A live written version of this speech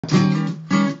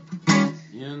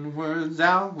Inwards,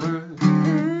 outwards.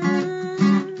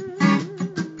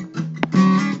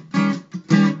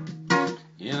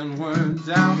 Inwards,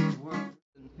 outwards.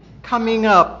 Coming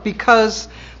up, because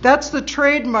that's the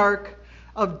trademark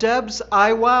of Deb's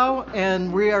iWow,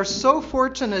 and we are so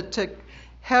fortunate to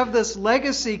have this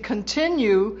legacy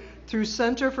continue through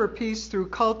Center for Peace Through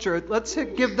Culture. Let's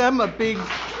give them a big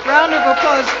round of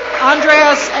applause.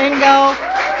 Andreas Engel.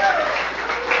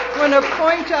 I want to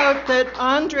point out that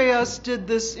Andreas did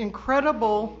this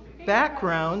incredible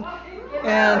background,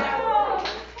 and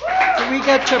we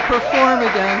get to perform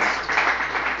against.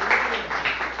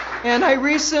 And I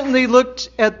recently looked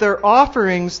at their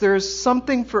offerings. There's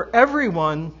something for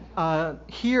everyone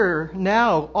here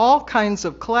now. All kinds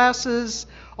of classes,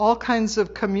 all kinds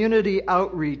of community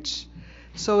outreach.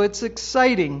 So it's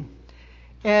exciting.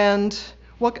 And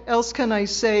what else can I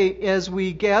say? As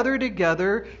we gather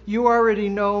together, you already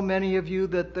know, many of you,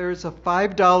 that there's a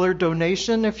 $5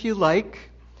 donation if you like.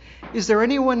 Is there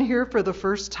anyone here for the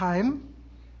first time?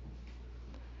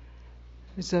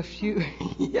 There's a few.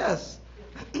 Yes.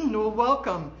 Well,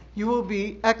 welcome. You will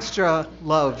be extra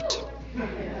loved.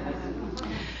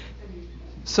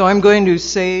 So I'm going to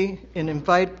say and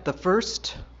invite the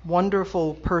first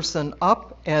wonderful person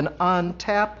up, and on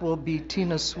tap will be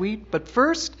Tina Sweet. But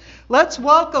first, let's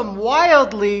welcome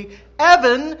wildly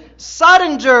Evan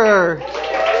Sottinger.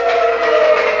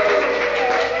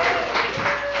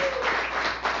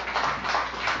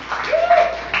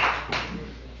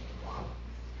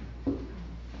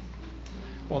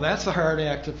 Well, that's a hard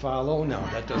act to follow. No,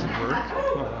 that doesn't work.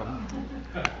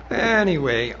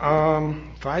 Anyway,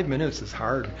 5 minutes is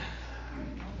hard.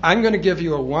 I'm going to give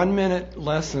you a 1-minute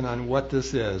lesson on what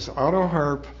this is. Auto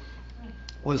harp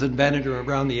was invented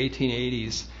around the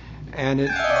 1880s, and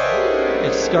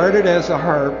it started as a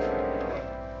harp,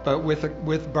 but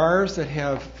with bars that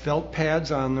have felt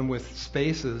pads on them with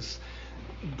spaces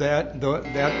that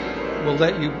will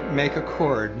let you make a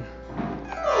chord.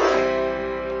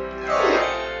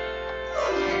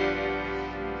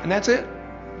 And that's it.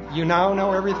 You now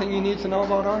know everything you need to know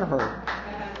about auto harp.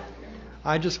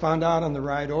 I just found out on the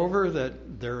ride over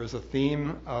that there is a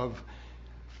theme of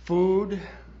food,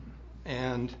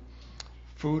 and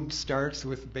food starts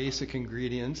with basic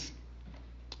ingredients.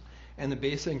 And the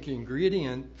basic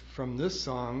ingredient from this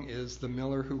song is the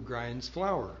miller who grinds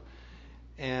flour.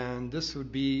 And this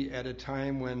would be at a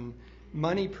time when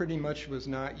money pretty much was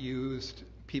not used.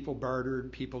 People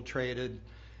bartered, people traded,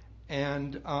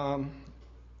 and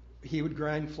he would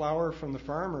grind flour from the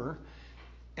farmer,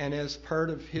 and as part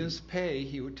of his pay,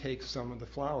 he would take some of the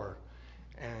flour.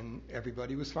 And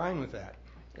everybody was fine with that.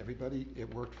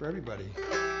 It worked for everybody.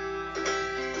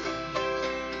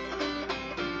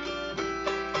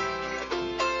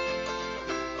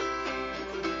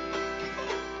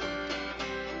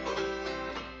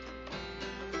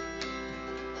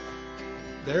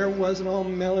 There was an old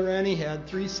miller, and he had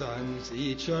 3 sons,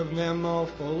 each of them all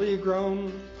fully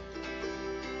grown.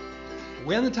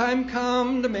 When the time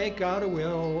come to make out a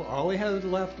will, all he had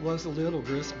left was a little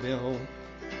grist mill.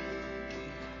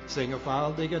 Sing a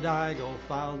file dig a die, go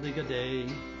file dig a day.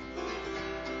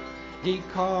 He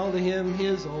called to him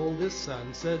his oldest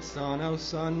son, said, Son, oh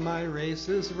son, my race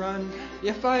is run.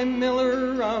 If I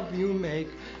miller of you make,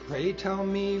 pray tell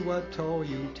me what toll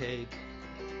you take.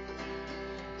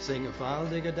 Sing a file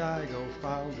dig a die, go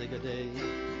file dig a day.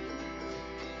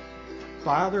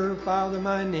 Father, Father,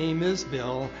 my name is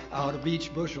Bill. Out of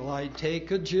each bushel I'd take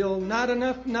a gill. Not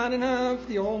enough, not enough,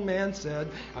 the old man said.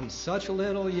 I'm such a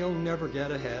little, you'll never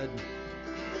get ahead.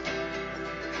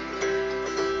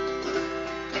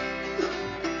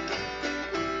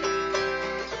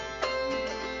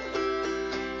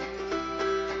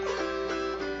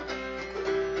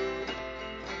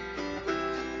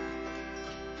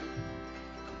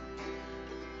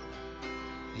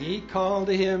 He called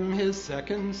to him his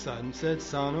second son, said,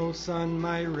 Son, oh son,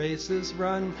 my race is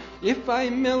run. If I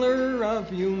miller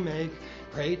of you make,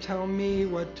 pray tell me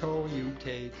what toll you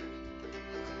take.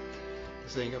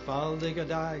 Sing a file dig a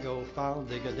die, go file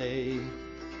dig a day.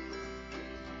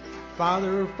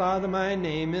 Father, Father, my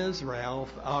name is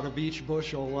Ralph. Out of each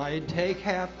bushel I'd take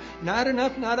half. Not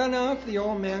enough, not enough, the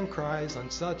old man cries. On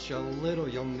such a little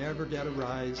you'll never get a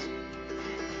rise.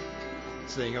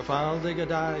 Sing a file dig a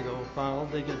die, go file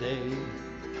dig a day.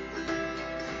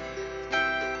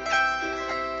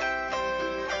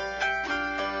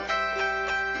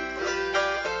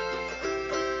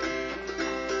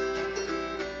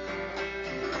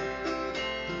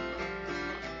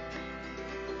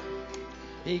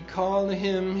 He called to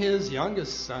him his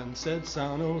youngest son, said,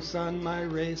 Son, oh son, my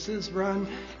race is run.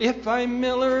 If I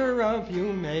miller of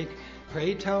you make,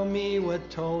 Pray tell me what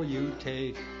toll you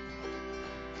take.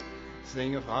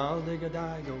 Sing a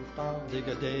fall-dig-a-die, go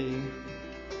fall-dig-a-day.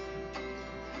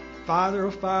 Father,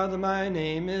 oh Father, my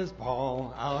name is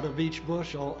Paul. Out of each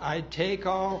bushel I'd take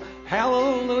all.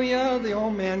 Hallelujah, the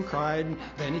old man cried.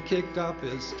 Then he kicked up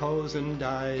his toes and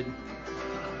died.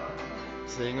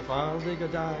 Sing a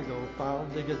fall-dig-a-die, go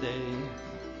fall-dig-a-day.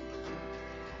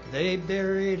 They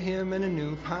buried him in a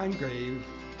new pine grave.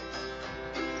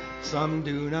 Some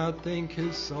do not think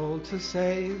his soul to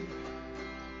save.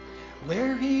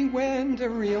 Where he went I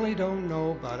really don't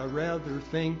know, but I rather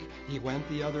think he went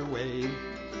the other way.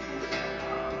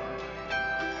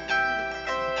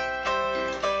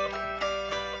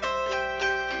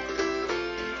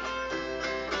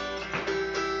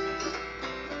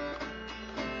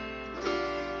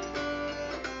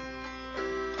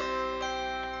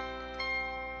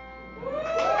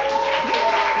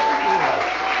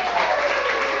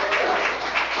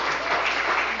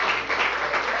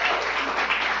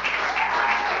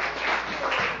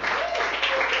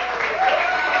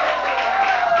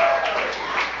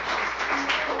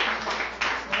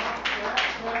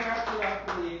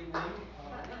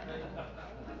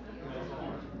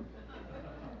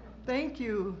 Thank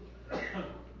you.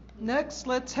 Next,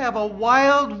 let's have a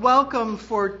wild welcome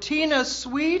for Tina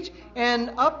Sweet.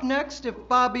 And up next, if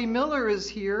Bobby Miller is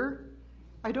here.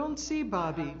 I don't see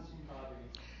Bobby.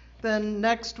 Then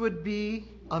next would be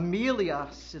Amelia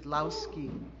Sidlowski.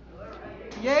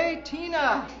 Yay,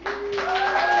 Tina!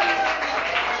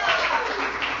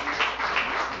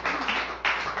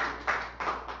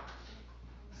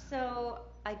 So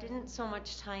I didn't so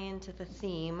much tie into the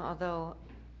theme, although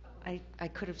I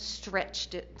could have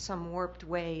stretched it some warped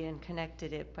way and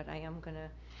connected it, but I am going to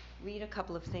read a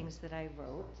couple of things that I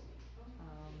wrote.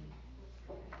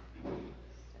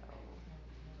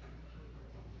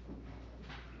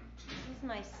 This is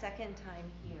my second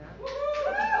time here.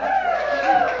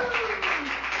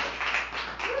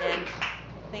 And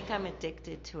I think I'm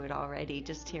addicted to it already,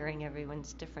 just hearing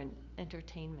everyone's different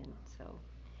entertainment. So,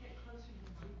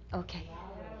 okay.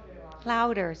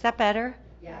 Louder. Is that better?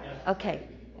 Yeah. Okay.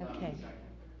 Okay.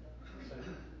 So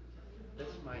this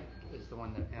mic is the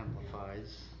one that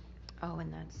amplifies, Oh,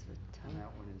 and that's the tone. and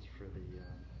that one is for the.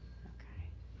 Okay.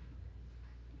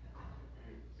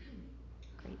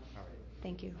 Great. All right.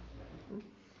 Thank you.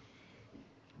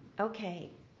 Okay.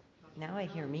 Now I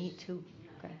hear me too.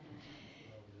 Okay.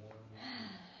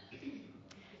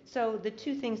 So the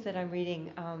two things that I'm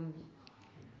reading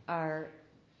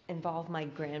involve my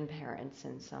grandparents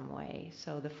in some way.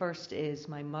 So the first is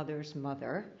my mother's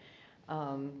mother,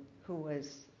 who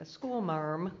was a school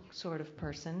marm sort of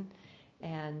person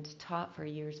and taught for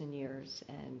years and years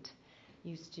and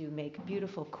used to make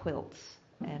beautiful quilts.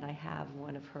 And I have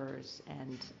one of hers,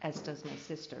 and as does my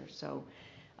sister. So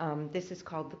this is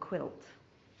called The Quilt.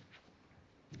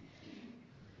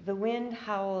 The wind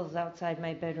howls outside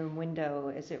my bedroom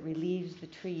window as it relieves the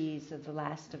trees of the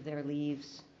last of their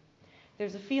leaves.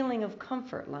 There's a feeling of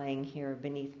comfort lying here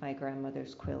beneath my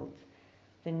grandmother's quilt.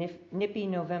 The nippy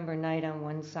November night on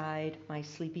one side, my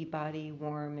sleepy body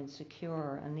warm and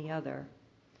secure on the other.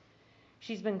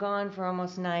 She's been gone for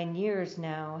almost 9 years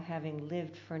now, having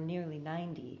lived for nearly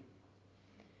 90.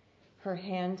 Her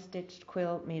hand-stitched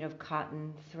quilt made of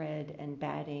cotton, thread, and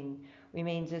batting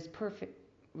remains as a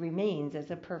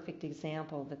perfect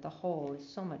example that the whole is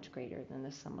so much greater than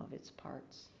the sum of its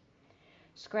parts.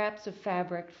 Scraps of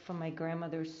fabric from my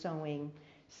grandmother's sewing,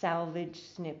 salvaged,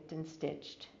 snipped, and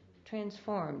stitched,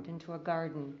 transformed into a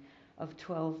garden of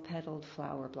 12-petaled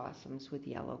flower blossoms with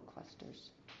yellow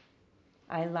clusters.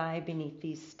 I lie beneath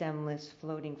these stemless,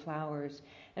 floating flowers,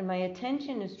 and my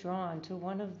attention is drawn to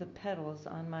one of the petals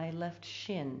on my left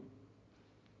shin.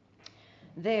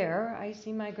 There, I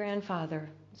see my grandfather,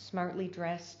 smartly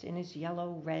dressed in his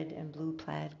yellow, red, and blue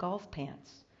plaid golf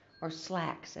pants, or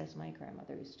slacks, as my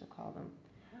grandmother used to call them.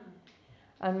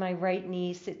 On my right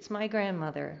knee sits my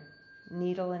grandmother,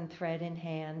 needle and thread in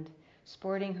hand,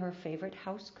 sporting her favorite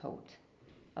house coat,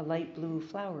 a light blue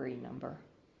flowery number.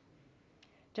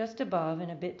 Just above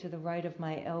and a bit to the right of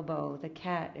my elbow, the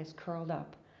cat is curled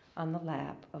up on the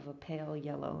lap of a pale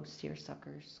yellow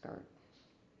seersucker skirt.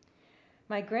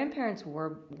 My grandparents'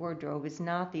 wardrobe is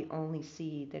not the only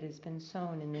seed that has been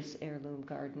sown in this heirloom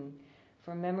garden,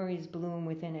 for memories bloom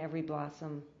within every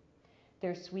blossom,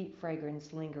 their sweet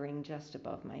fragrance lingering just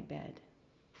above my bed.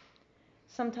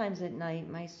 Sometimes at night,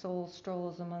 my soul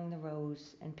strolls among the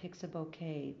rows and picks a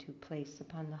bouquet to place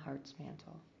upon the heart's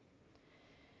mantle.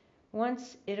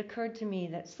 Once it occurred to me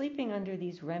that sleeping under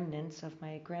these remnants of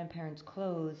my grandparents'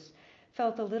 clothes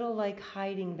felt a little like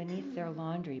hiding beneath their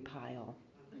laundry pile.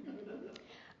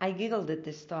 I giggled at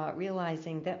this thought,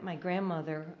 realizing that my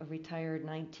grandmother, a retired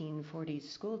 1940s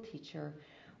school teacher,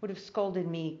 would have scolded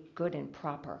me good and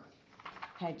proper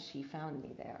had she found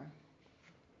me there.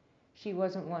 She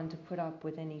wasn't one to put up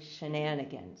with any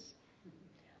shenanigans.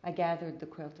 I gathered the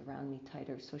quilt around me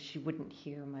tighter so she wouldn't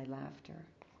hear my laughter.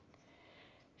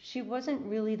 She wasn't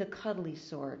really the cuddly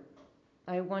sort.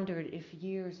 I wondered if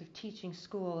years of teaching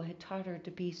school had taught her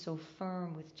to be so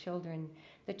firm with children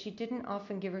that she didn't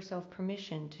often give herself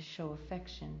permission to show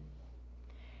affection.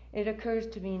 It occurs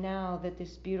to me now that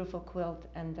this beautiful quilt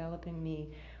enveloping me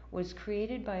was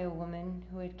created by a woman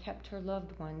who had kept her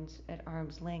loved ones at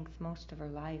arm's length most of her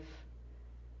life.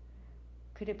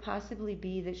 Could it possibly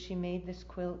be that she made this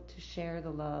quilt to share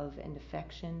the love and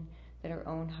affection that her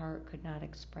own heart could not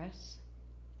express?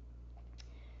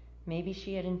 Maybe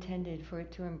she had intended for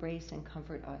it to embrace and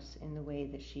comfort us in the way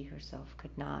that she herself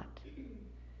could not.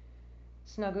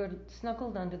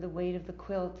 Snuggled under the weight of the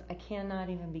quilt, I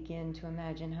cannot even begin to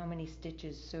imagine how many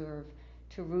stitches serve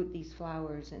to root these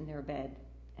flowers in their bed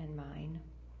and mine.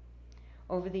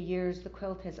 Over the years, the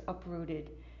quilt has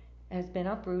been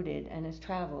uprooted and has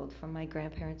traveled from my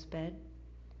grandparents' bed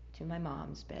to my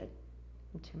mom's bed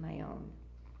and to my own.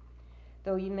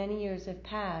 Though many years have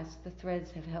passed, the threads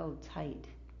have held tight.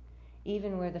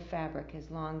 Even where the fabric has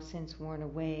long since worn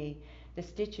away, the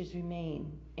stitches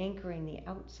remain, anchoring the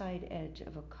outside edge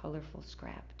of a colorful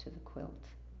scrap to the quilt.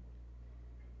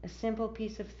 A simple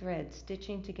piece of thread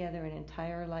stitching together an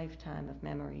entire lifetime of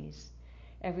memories,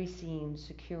 every seam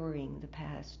securing the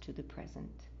past to the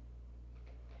present.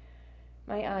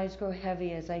 My eyes grow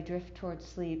heavy as I drift toward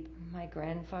sleep. My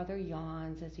grandfather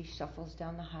yawns as he shuffles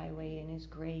down the highway in his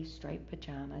gray striped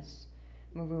pajamas,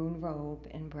 maroon robe,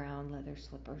 and brown leather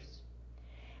slippers.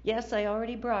 Yes, I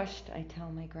already brushed, I tell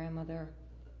my grandmother.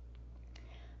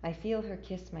 I feel her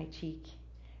kiss my cheek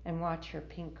and watch her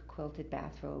pink quilted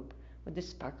bathrobe with the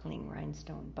sparkling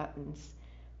rhinestone buttons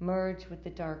merge with the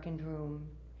darkened room,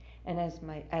 and as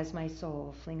my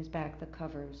soul flings back the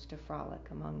covers to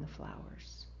frolic among the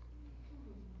flowers.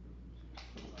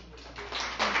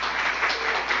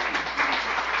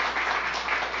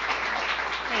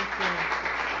 Thank you.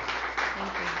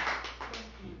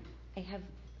 I have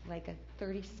like a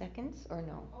 30 seconds or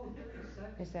no? Oh, 30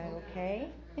 seconds. Is that okay?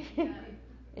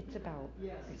 It's about.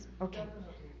 Yes. Okay.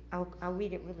 Definitely. I'll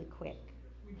read it really quick.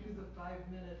 We do the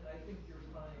 5-minute. I think you're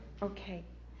fine. Okay.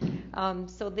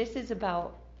 So this is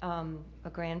about a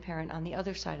grandparent on the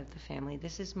other side of the family.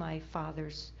 This is my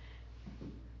father's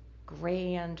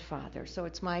grandfather. So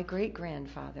it's my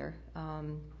great-grandfather,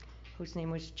 whose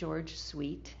name was George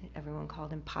Sweet. Everyone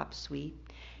called him Pop Sweet.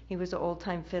 He was an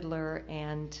old-time fiddler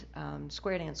and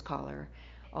square dance caller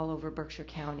all over Berkshire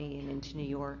County and into New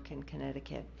York and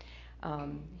Connecticut.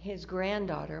 His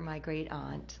granddaughter, my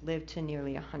great-aunt, lived to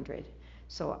nearly 100.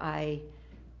 So I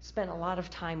spent a lot of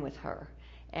time with her.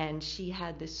 And she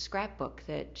had this scrapbook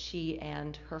that she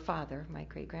and her father, my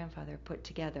great-grandfather, put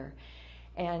together.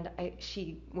 And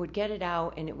she would get it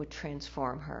out, and it would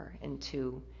transform her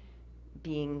into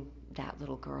being that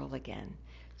little girl again.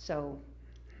 So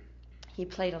he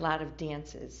played a lot of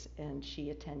dances, and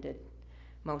she attended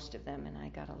most of them, and I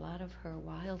got a lot of her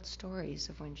wild stories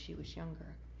of when she was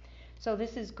younger. So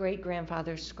this is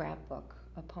great-grandfather's scrapbook,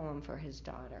 a poem for his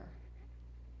daughter.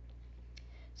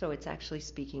 So it's actually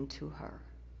speaking to her.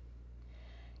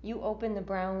 You open the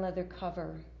brown leather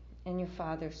cover, and your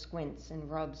father squints and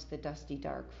rubs the dusty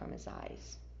dark from his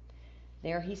eyes.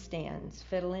 There he stands,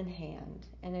 fiddle in hand,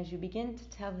 and as you begin to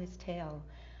tell his tale,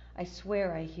 I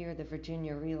swear I hear the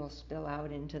Virginia reel spill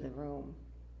out into the room.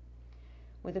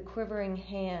 With a quivering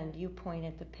hand, you point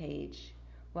at the page,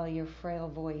 while your frail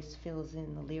voice fills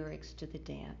in the lyrics to the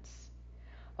dance.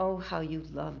 Oh, how you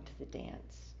loved the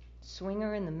dance. Swing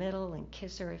her in the middle and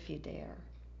kiss her if you dare.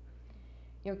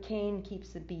 Your cane keeps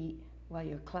the beat while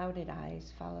your clouded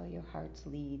eyes follow your heart's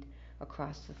lead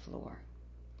across the floor.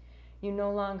 You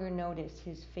no longer notice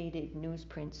his faded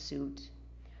newsprint suit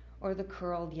or the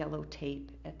curled yellow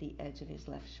tape at the edge of his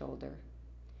left shoulder.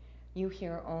 You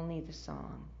hear only the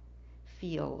song,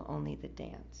 feel only the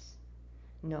dance,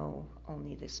 know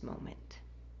only this moment.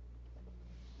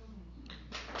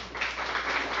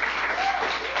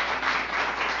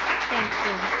 Thank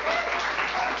you.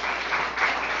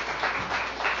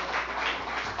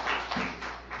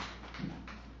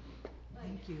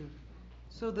 Thank you.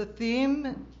 So the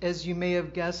theme, as you may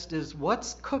have guessed, is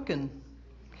what's cookin'?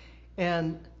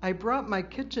 And I brought my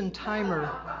kitchen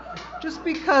timer just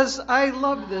because I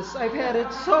love this. I've had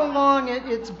it so long,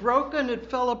 it's broken, it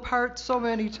fell apart so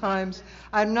many times.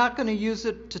 I'm not going to use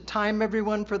it to time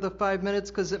everyone for the 5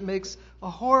 minutes because it makes a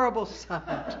horrible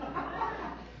sound.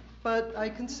 But I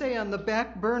can say on the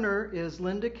back burner is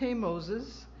Linda K.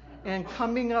 Moses. And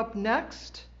coming up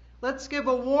next, let's give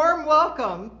a warm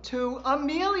welcome to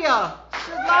Amelia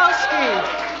Szydlowski.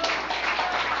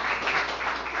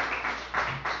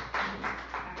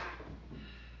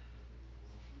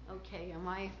 Okay, am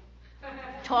I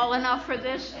tall enough for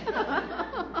this?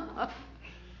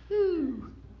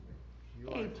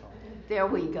 Hey, there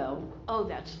we go. Oh,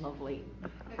 that's lovely.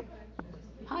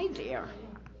 Hi there.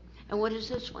 And what does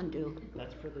this one do?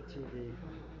 That's for the TV.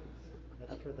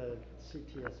 That's for the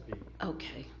CTSB.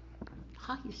 Okay.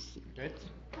 Hi, Steve. Good.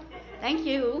 Thank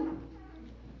you.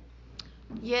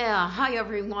 Yeah, hi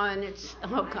everyone.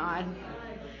 Oh God.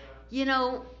 You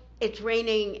know, it's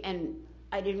raining and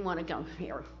I didn't want to come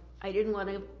here. I didn't want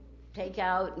to take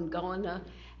out and go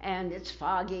and it's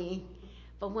foggy.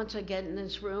 But once I get in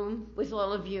this room with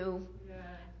all of you,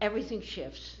 everything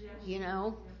shifts, you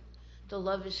know? The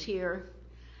love is here.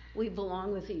 We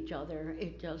belong with each other.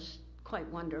 It's just quite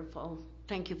wonderful.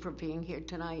 Thank you for being here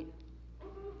tonight.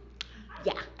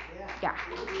 Yeah.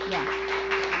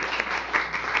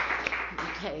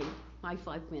 Okay, my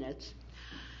 5 minutes.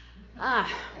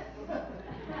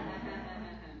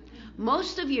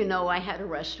 Most of you know I had a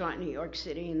restaurant in New York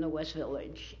City in the West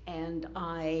Village, and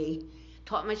I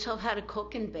taught myself how to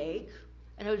cook and bake,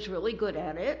 and I was really good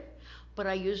at it, but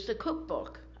I used the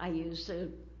cookbook. I used the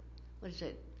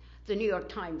New York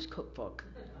Times cookbook.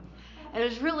 And it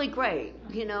was really great,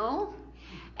 you know?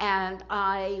 And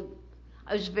I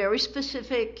was very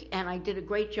specific, and I did a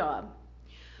great job.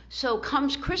 So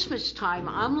comes Christmas time,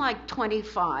 I'm like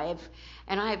 25,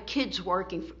 and I have kids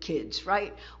working for kids,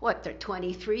 right? What, they're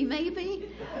 23 maybe?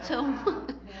 So,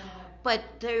 but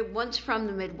one's from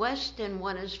the Midwest and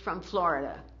one is from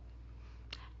Florida.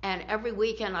 And every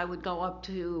weekend I would go up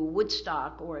to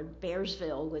Woodstock or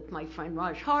Bearsville with my friend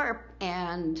Raj Harp,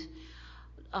 and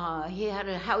he had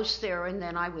a house there, and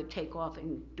then I would take off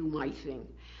and do my thing.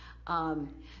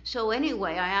 So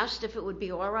anyway, I asked if it would be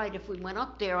all right if we went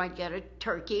up there. I'd get a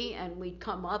turkey, and we'd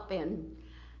come up and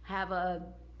have a,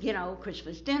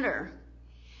 Christmas dinner.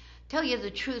 Tell you the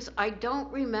truth, I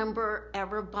don't remember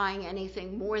ever buying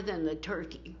anything more than the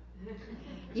turkey.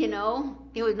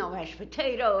 There was no mashed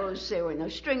potatoes, there were no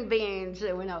string beans,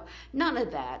 there were none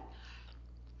of that.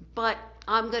 But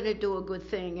I'm going to do a good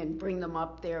thing and bring them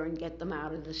up there and get them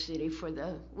out of the city for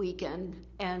the weekend.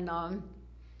 And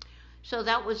so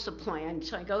that was the plan.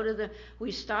 So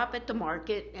we stop at the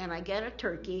market and I get a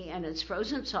turkey and it's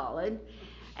frozen solid.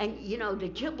 And the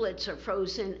giblets are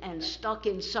frozen and stuck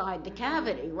inside the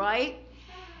cavity, right?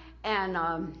 And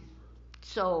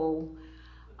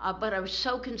but I was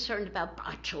so concerned about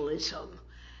botulism.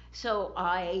 So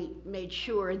I made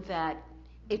sure that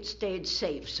it stayed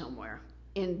safe somewhere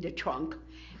in the trunk,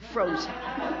 frozen,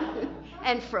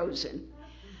 and frozen.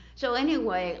 So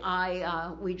anyway,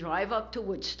 we drive up to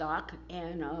Woodstock,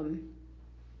 and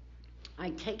I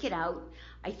take it out.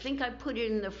 I think I put it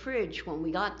in the fridge when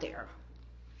we got there.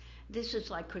 This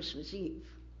is like Christmas Eve.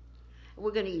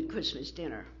 We're going to eat Christmas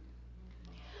dinner.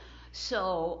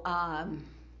 So,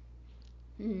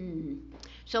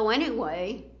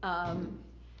 anyway,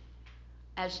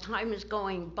 as time is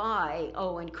going by,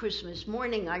 and Christmas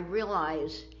morning, I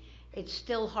realize it's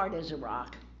still hard as a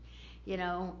rock,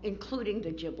 including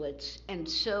the giblets. And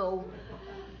so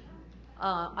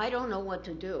I don't know what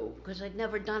to do because I'd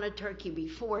never done a turkey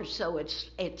before, so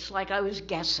it's like I was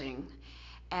guessing.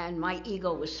 And my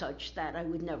ego was such that I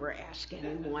would never ask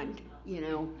anyone,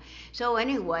 So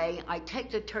anyway, I take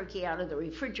the turkey out of the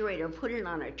refrigerator, put it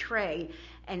on a tray,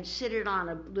 and sit it on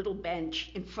a little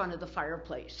bench in front of the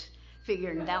fireplace,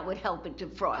 figuring that would help it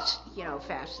defrost,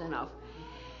 fast enough.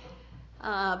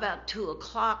 About 2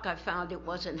 o'clock, I found it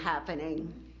wasn't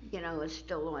happening, it's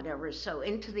still whatever. So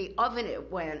into the oven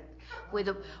it went with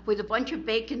a bunch of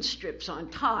bacon strips on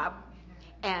top,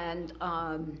 and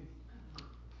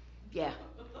yeah.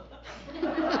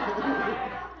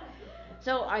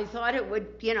 So I thought it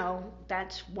would,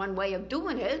 that's one way of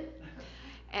doing it.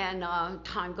 And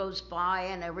time goes by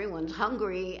and everyone's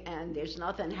hungry and there's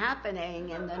nothing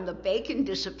happening, and then the bacon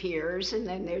disappears, and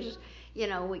then there's,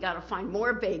 we got to find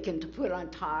more bacon to put on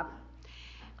top.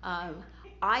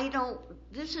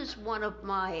 This is one of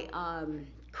my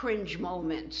cringe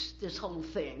moments, this whole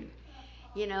thing.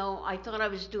 I thought I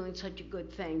was doing such a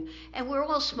good thing. And we're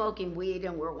all smoking weed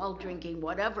and we're all drinking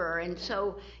whatever. And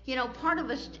so, part of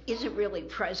us isn't really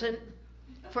present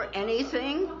for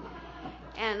anything.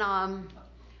 And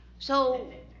so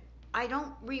I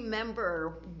don't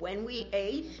remember when we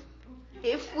ate,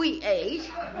 if we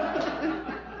ate,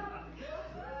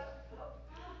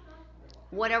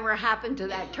 whatever happened to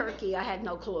that turkey, I had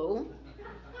no clue.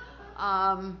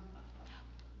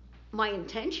 my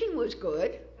intention was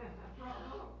good,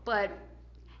 but,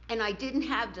 and I didn't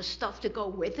have the stuff to go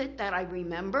with it that I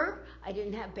remember. I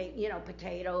didn't have,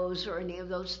 potatoes or any of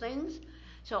those things.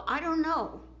 So I don't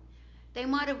know. They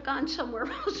might have gone somewhere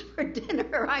else for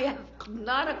dinner. I have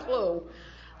not a clue.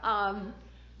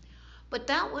 But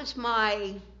that was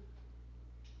my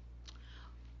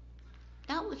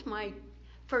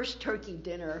first turkey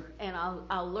dinner, and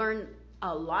I'll learn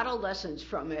a lot of lessons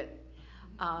from it.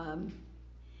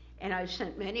 And I've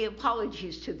sent many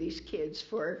apologies to these kids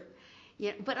for,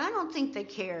 but I don't think they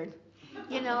cared.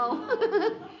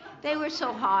 They were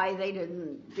so high they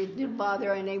didn't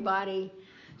bother anybody.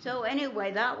 So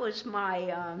anyway, that was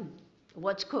my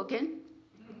what's cooking.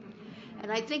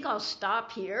 And I think I'll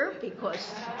stop here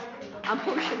because I'm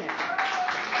pushing it.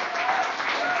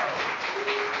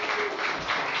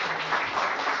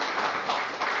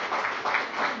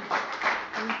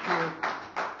 Thank you.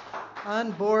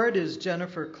 On board is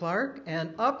Jennifer Clark,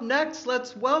 and up next,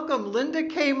 let's welcome Linda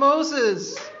K.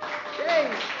 Moses.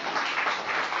 Yay.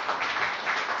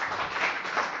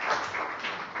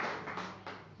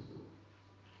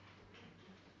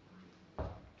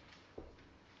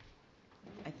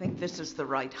 I think this is the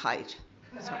right height.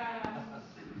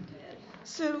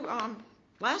 So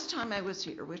last time I was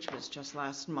here, which was just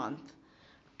last month,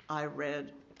 I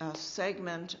read a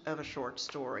segment of a short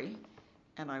story,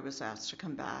 and I was asked to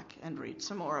come back and read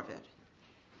some more of it.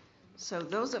 So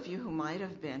those of you who might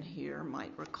have been here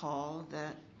might recall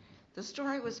that the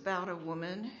story was about a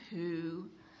woman who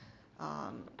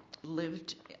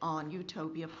lived on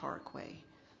Utopia Parkway.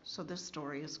 So this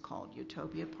story is called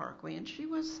Utopia Parkway, and she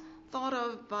was thought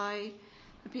of by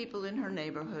the people in her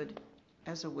neighborhood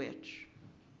as a witch.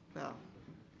 Well,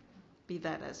 be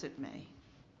that as it may.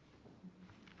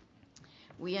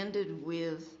 We ended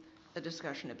with a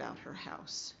discussion about her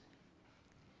house.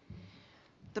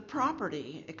 The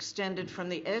property extended from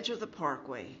the edge of the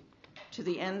parkway to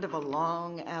the end of a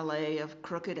long alley of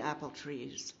crooked apple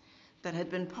trees that had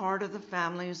been part of the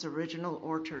family's original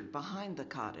orchard behind the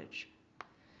cottage.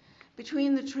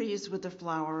 Between the trees were the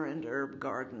flower and herb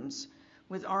gardens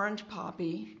with orange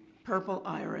poppy, purple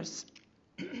iris,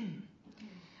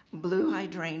 blue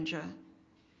hydrangea,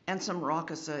 and some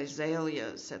raucous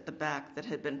azaleas at the back that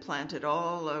had been planted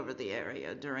all over the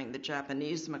area during the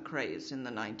Japanesema craze in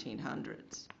the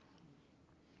 1900s.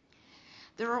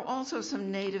 There are also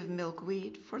some native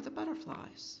milkweed for the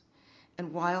butterflies,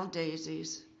 and wild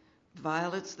daisies,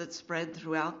 violets that spread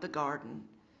throughout the garden,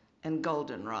 and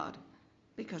goldenrod,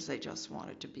 because they just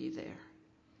wanted to be there.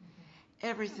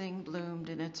 Everything bloomed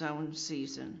in its own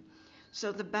season,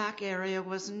 so the back area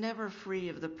was never free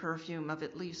of the perfume of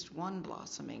at least one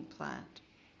blossoming plant.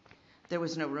 There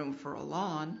was no room for a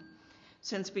lawn,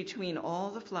 since between all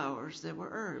the flowers there were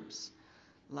herbs,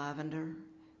 lavender,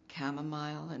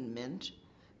 chamomile, and mint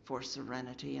for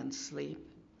serenity and sleep,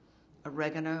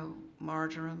 oregano,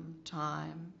 marjoram,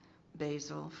 thyme,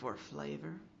 basil for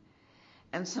flavor,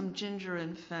 and some ginger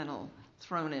and fennel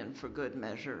thrown in for good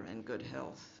measure and good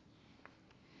health.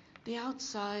 The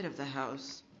outside of the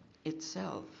house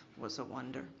itself was a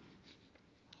wonder.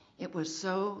 It was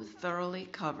so thoroughly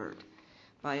covered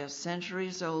by a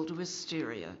centuries-old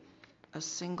wisteria, a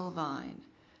single vine,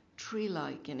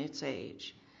 tree-like in its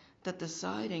age, that the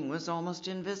siding was almost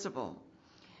invisible,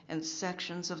 and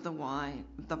sections of the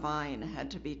vine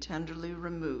had to be tenderly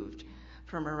removed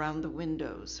from around the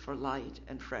windows for light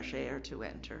and fresh air to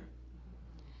enter.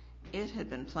 It had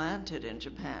been planted in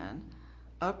Japan,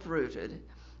 uprooted,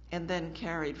 and then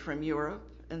carried from Europe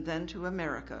and then to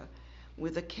America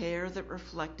with a care that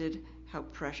reflected how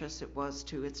precious it was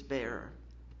to its bearer.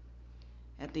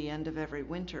 At the end of every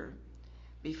winter,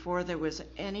 before there was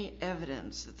any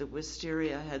evidence that the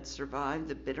wisteria had survived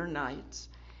the bitter nights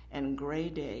and gray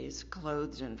days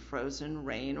clothed in frozen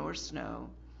rain or snow,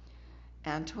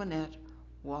 Antoinette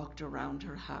walked around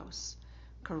her house,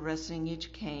 caressing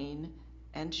each cane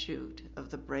and shoot of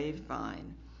the brave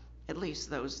vine, at least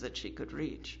those that she could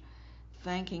reach,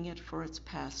 thanking it for its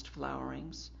past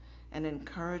flowerings and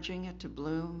encouraging it to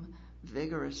bloom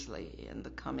vigorously in the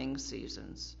coming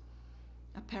seasons.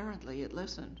 Apparently it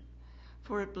listened,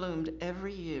 for it bloomed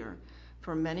every year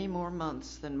for many more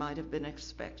months than might have been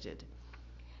expected,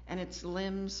 and its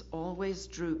limbs always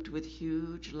drooped with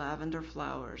huge lavender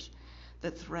flowers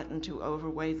that threatened to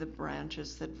overweigh the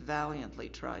branches that valiantly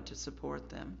tried to support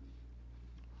them.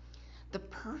 The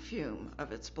perfume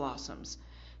of its blossoms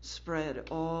spread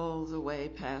all the way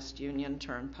past Union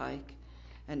Turnpike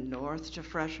and north to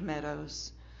Fresh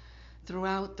Meadows,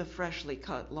 throughout the freshly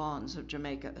cut lawns of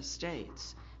Jamaica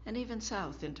Estates, and even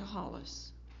south into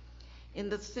Hollis. In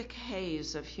the thick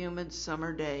haze of humid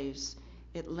summer days,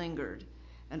 it lingered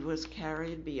and was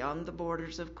carried beyond the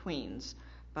borders of Queens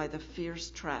by the fierce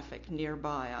traffic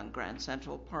nearby on Grand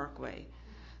Central Parkway,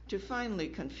 to finally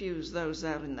confuse those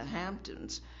out in the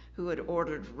Hamptons who had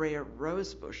ordered rare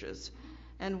rose bushes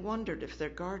and wondered if their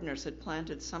gardeners had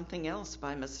planted something else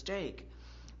by mistake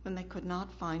when they could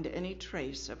not find any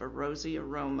trace of a rosy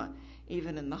aroma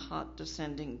even in the hot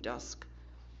descending dusk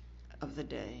of the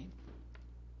day.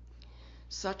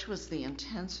 Such was the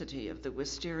intensity of the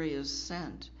wistaria's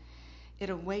scent. It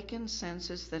awakened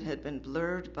senses that had been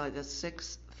blurred by the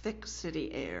thick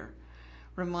city air,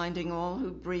 reminding all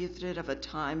who breathed it of a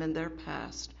time in their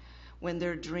past when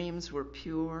their dreams were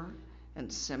pure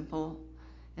and simple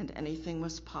and anything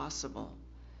was possible.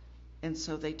 And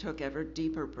so they took ever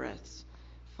deeper breaths,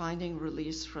 finding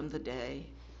release from the day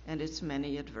and its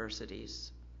many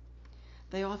adversities.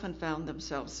 They often found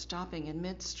themselves stopping in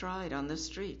mid-stride on the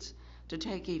streets to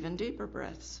take even deeper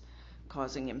breaths,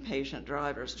 causing impatient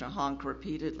drivers to honk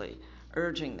repeatedly,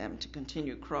 urging them to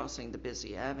continue crossing the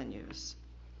busy avenues.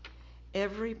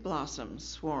 Every blossom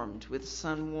swarmed with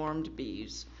sun-warmed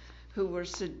bees who were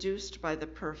seduced by the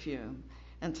perfume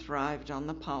and thrived on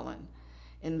the pollen,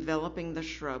 enveloping the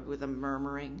shrub with a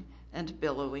murmuring and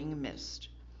billowing mist.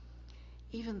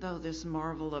 Even though this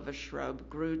marvel of a shrub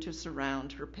grew to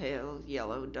surround her pale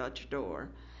yellow Dutch door,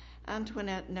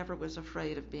 Antoinette never was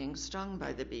afraid of being stung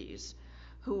by the bees,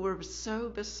 who were so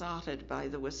besotted by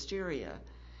the wisteria,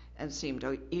 and seemed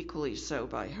equally so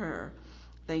by her.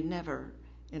 They never,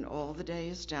 in all the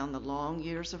days down the long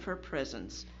years of her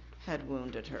presence, had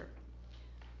wounded her.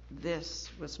 This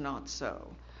was not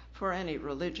so for any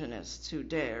religionists who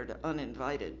dared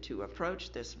uninvited to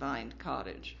approach this vined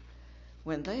cottage.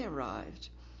 When they arrived,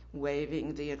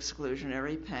 waving the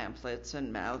exclusionary pamphlets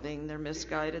and mouthing their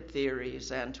misguided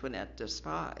theories Antoinette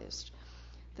despised,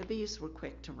 the bees were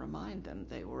quick to remind them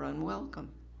they were unwelcome.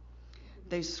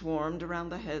 They swarmed around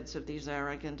the heads of these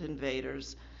arrogant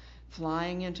invaders,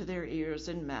 flying into their ears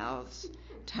and mouths,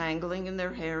 tangling in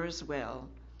their hair as well,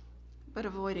 but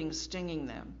avoiding stinging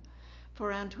them,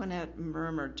 for Antoinette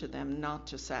murmured to them not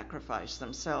to sacrifice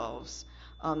themselves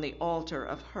on the altar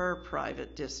of her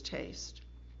private distaste.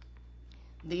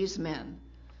 These men,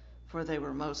 for they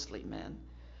were mostly men,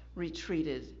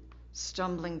 retreated,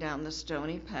 stumbling down the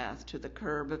stony path to the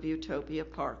curb of Utopia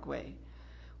Parkway,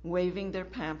 waving their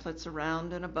pamphlets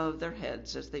around and above their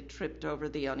heads as they tripped over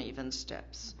the uneven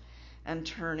steps, and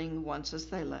turning once as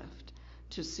they left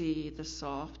to see the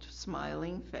soft,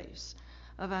 smiling face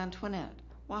of Antoinette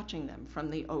watching them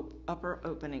from the upper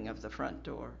opening of the front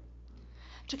door.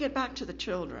 To get back to the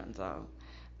children, though,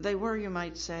 they were, you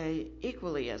might say,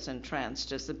 equally as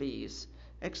entranced as the bees,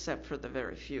 except for the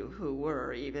very few who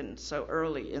were, even so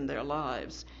early in their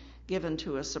lives, given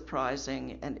to a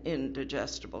surprising and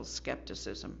indigestible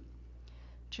skepticism.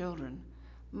 Children,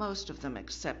 most of them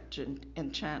accept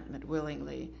enchantment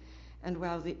willingly, and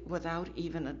without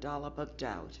even a dollop of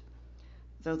doubt,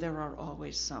 though there are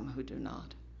always some who do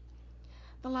not.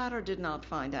 The latter did not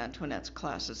find Antoinette's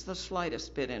classes the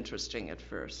slightest bit interesting at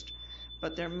first,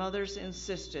 but their mothers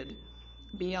insisted,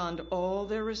 beyond all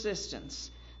their resistance,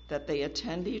 that they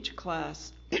attend each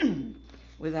class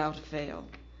without fail.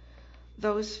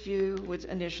 Those few would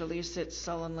initially sit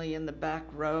sullenly in the back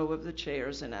row of the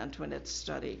chairs in Antoinette's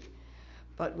study,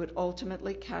 but would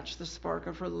ultimately catch the spark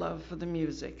of her love for the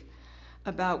music,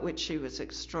 about which she was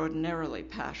extraordinarily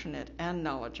passionate and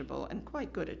knowledgeable, and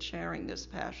quite good at sharing this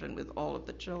passion with all of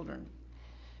the children.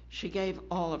 She gave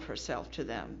all of herself to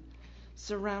them,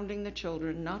 surrounding the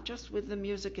children not just with the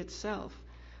music itself,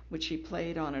 which she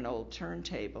played on an old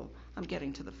turntable. I'm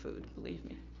getting to the food, believe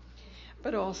me.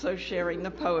 But also sharing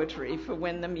the poetry for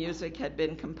when the music had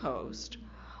been composed,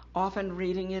 often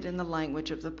reading it in the language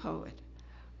of the poet,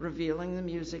 revealing the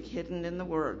music hidden in the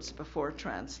words before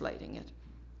translating it.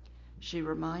 She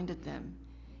reminded them,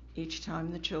 each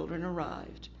time the children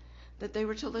arrived, that they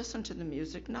were to listen to the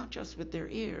music not just with their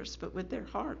ears, but with their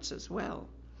hearts as well,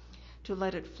 to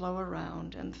let it flow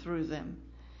around and through them.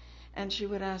 And she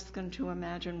would ask them to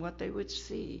imagine what they would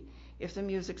see if the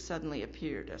music suddenly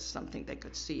appeared as something they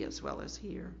could see as well as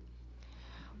hear.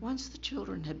 Once the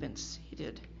children had been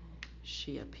seated,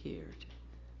 she appeared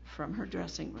from her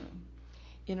dressing room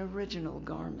in original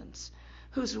garments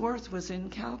whose worth was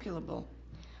incalculable,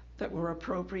 that were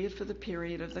appropriate for the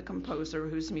period of the composer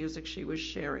whose music she was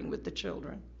sharing with the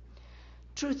children.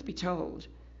 Truth be told,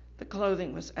 the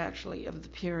clothing was actually of the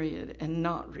period and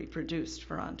not reproduced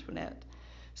for Antoinette,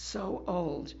 so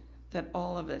old that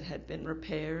all of it had been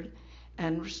repaired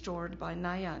and restored by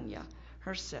Nyanya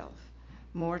herself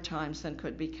more times than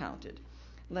could be counted,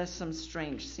 lest some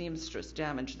strange seamstress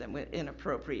damage them with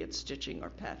inappropriate stitching or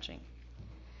patching.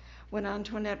 When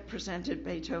Antoinette presented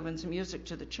Beethoven's music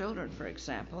to the children, for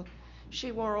example,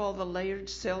 she wore all the layered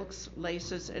silks,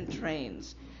 laces, and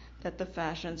trains that the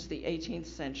fashions of the 18th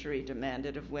century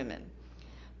demanded of women,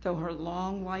 though her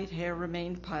long white hair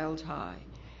remained piled high,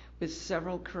 with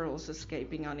several curls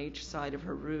escaping on each side of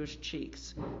her rouged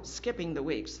cheeks, skipping the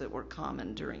wigs that were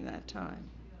common during that time.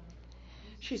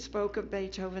 She spoke of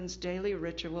Beethoven's daily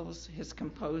rituals, his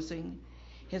composing,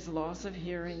 his loss of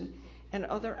hearing, and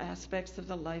other aspects of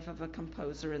the life of a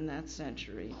composer in that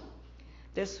century.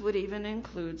 This would even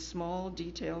include small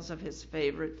details of his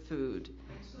favorite food.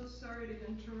 I'm so sorry to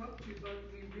interrupt you, but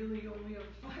we really only have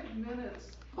 5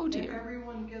 minutes. Oh dear. And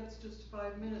everyone gets just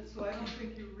 5 minutes, so I don't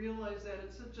think you realize that.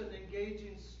 It's such an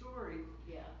engaging story.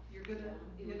 Yeah. You're gonna,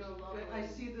 Yeah, you it know, was lovely. I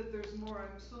see that there's more.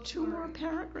 I'm so sorry. 2 more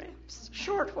paragraphs,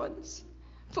 short ones.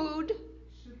 Food.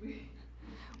 Should we?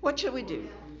 What shall we do?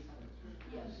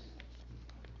 Yes.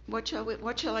 What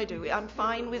shall I do? I'm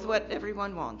fine with what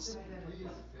everyone wants.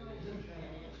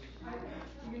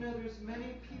 You know, there's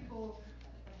many people.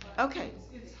 Okay.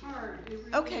 It's hard. It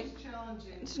really Okay. is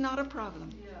challenging. It's not a problem.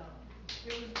 Yeah.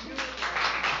 It was beautiful.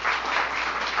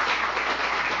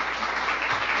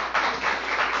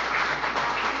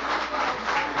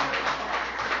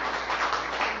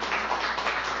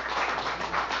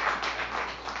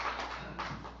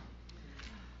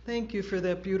 Thank you for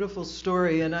that beautiful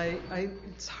story. And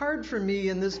it's hard for me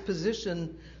in this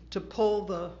position to pull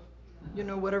the,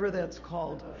 whatever that's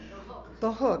called,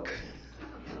 the hook.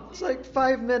 It's like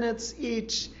 5 minutes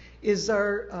each is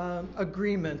our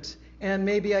agreement. And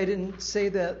maybe I didn't say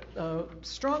that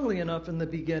strongly enough in the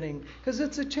beginning, because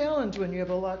it's a challenge when you have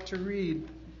a lot to read.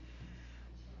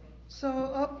 So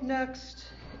up next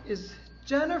is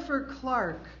Jennifer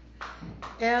Clark.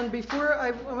 And before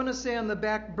I want to say on the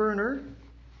back burner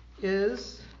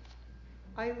is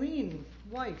Eileen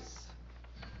Weiss.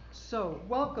 So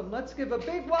welcome. Let's give a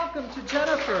big welcome to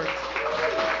Jennifer.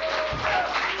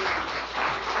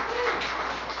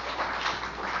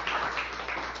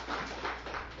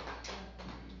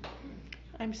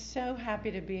 I'm so happy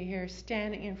to be here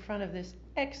standing in front of this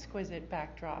exquisite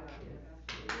backdrop.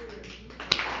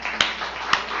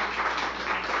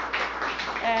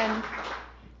 And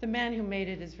the man who made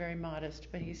it is very modest,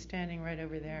 but he's standing right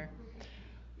over there.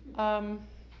 And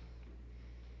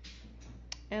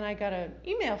I got an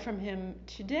email from him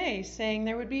today saying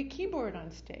there would be a keyboard on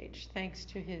stage, thanks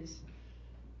to his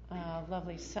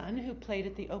lovely son who played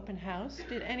at the open house.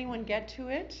 Did anyone get to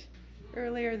it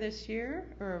earlier this year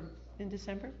or in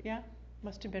December? Yeah,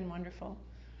 must have been wonderful.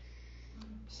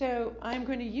 So I'm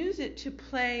going to use it to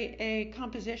play a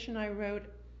composition I wrote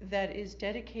that is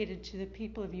dedicated to the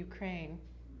people of Ukraine.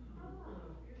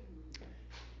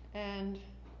 And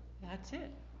that's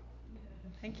it.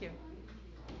 Thank you.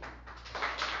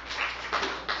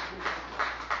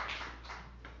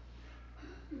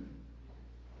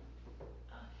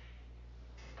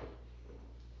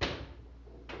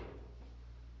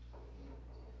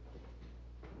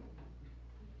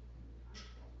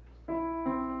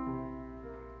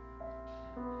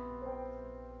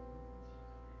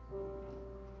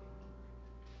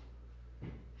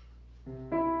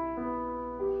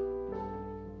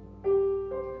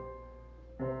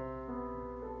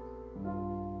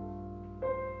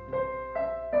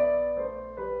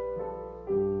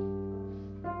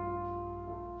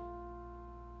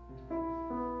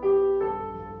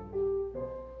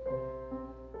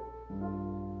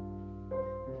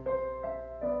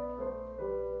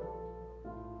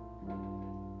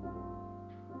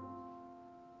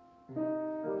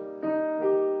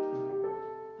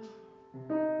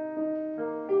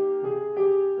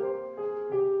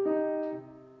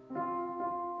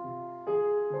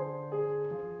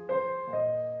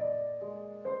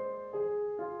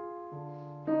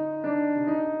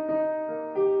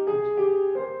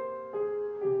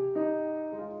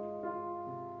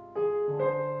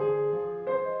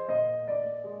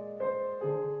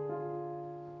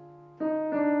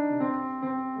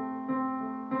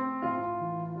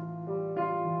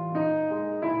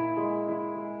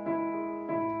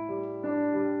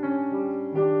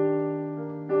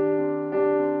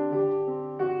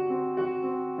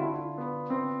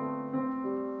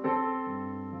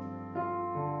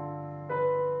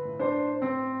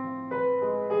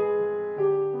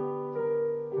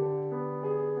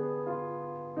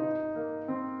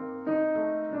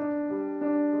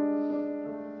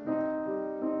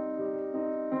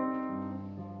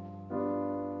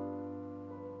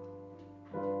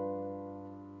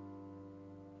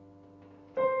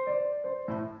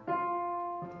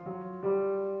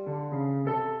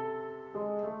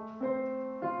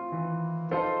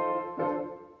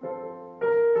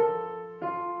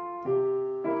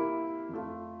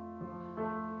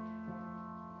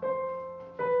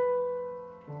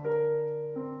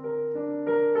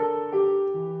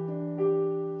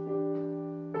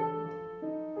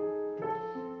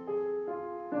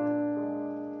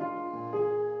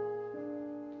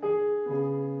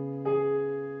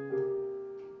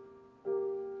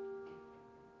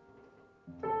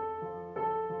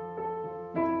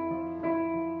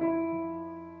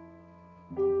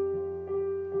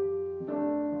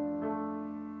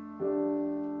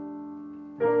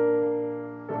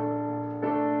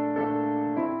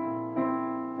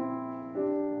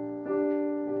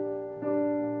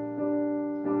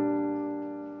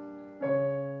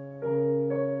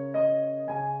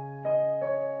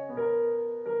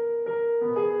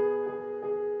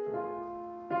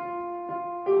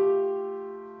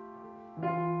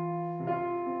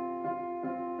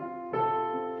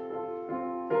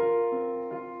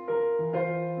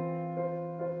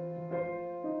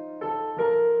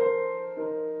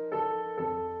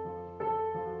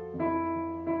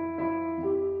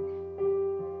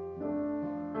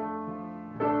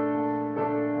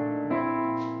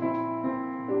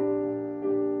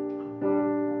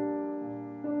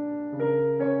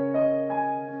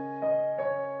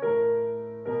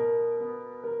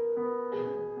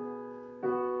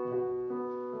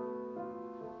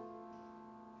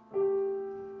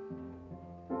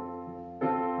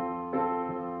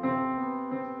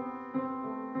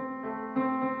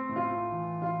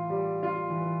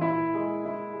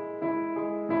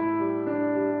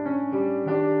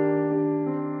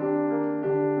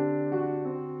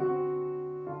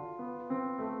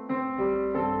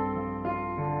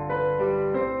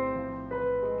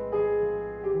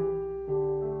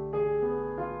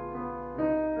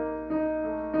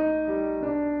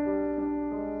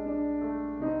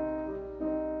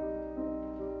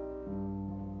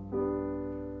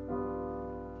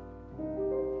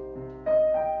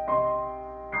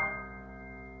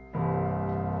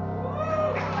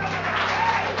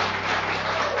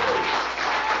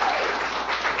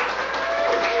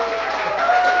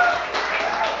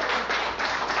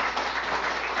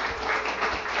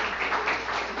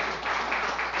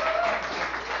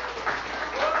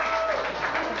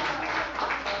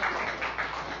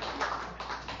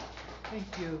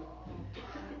 you.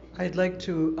 I'd like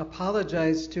to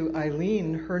apologize to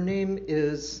Eileen. Her name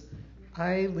is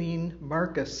Eileen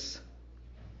Marcus.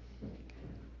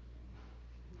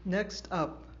 Next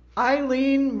up,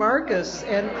 Eileen Marcus,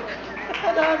 and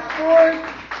on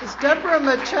board is Deborah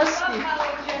Macheski.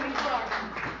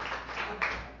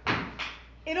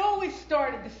 It always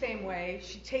started the same way.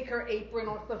 She'd take her apron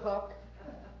off the hook.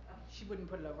 She wouldn't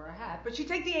put it over her hat, but she'd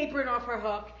take the apron off her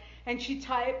hook and she'd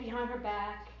tie it behind her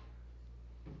back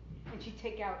and she'd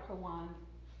take out her wand.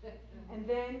 And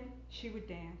then she would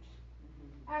dance.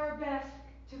 Arabesque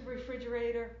to the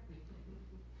refrigerator,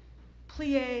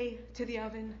 plie to the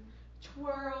oven,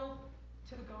 twirl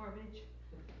to the garbage,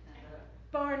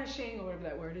 varnishing, or whatever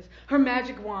that word is, her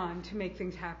magic wand to make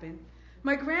things happen.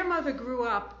 My grandmother grew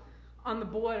up on the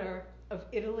border of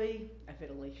Italy. She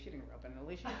didn't grow up in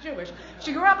Italy, she was Jewish.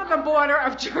 She grew up on the border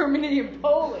of Germany and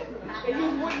Poland. They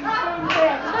used wooden spoons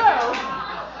there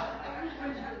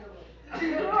too. She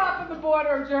grew up on the border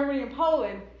of Germany and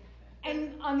Poland,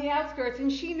 and on the outskirts,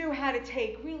 and she knew how to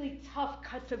take really tough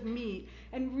cuts of meat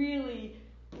and really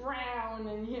brown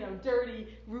and dirty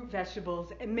root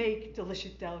vegetables and make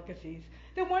delicious delicacies.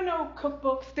 There were no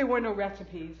cookbooks, there were no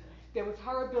recipes. There was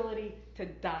her ability to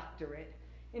doctor it.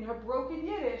 In her broken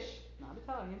Yiddish, not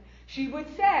Italian, she would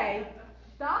say,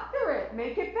 doctor it,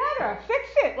 make it better, fix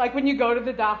it, like when you go to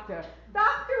the doctor.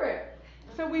 Doctor it.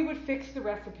 So we would fix the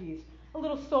recipes. A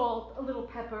little salt, a little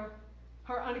pepper,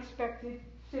 her unexpected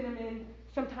cinnamon,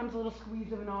 sometimes a little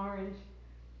squeeze of an orange.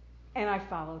 And I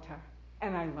followed her,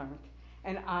 and I learned,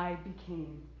 and I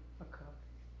became a cook.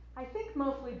 I think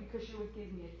mostly because she would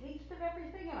give me a taste of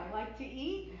everything, and I like to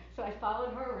eat, so I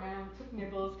followed her around, took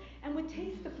nibbles, and would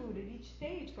taste the food at each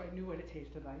stage so I knew what it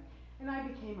tasted like. And I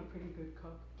became a pretty good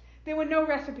cook. There were no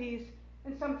recipes,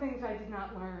 and some things I did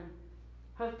not learn.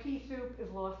 Her pea soup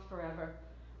is lost forever.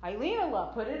 Eileen-a-la,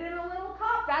 put it in a little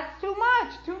cup. That's too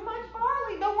much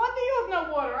barley. No wonder you have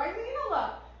no water.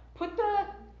 Eileen-a-la, put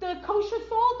the kosher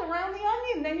salt around the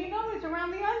onion, then you know it's around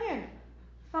the onion.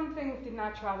 Some things did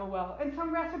not travel well, and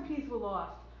some recipes were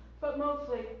lost. But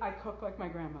mostly, I cook like my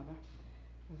grandmother.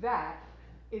 That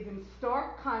is in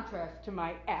stark contrast to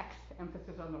my ex,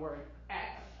 emphasis on the word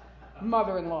ex,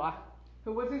 mother-in-law,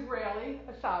 who was Israeli,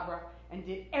 a sabra, and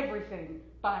did everything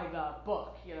by the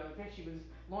book. She was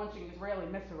launching Israeli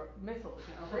missiles,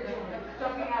 originally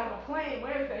jumping out of a plane.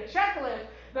 Where's the checklist,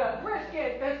 the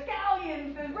brisket, the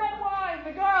scallions, the red wine,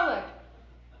 the garlic?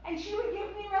 And she would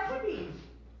give me recipes,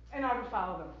 and I would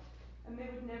follow them. And they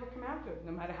would never come out good,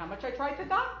 no matter how much I tried to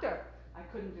doctor. I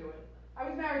couldn't do it. I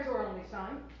was married to her only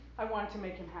son. I wanted to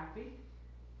make him happy.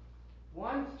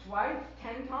 Once, twice,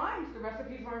 10 times, the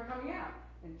recipes weren't coming out,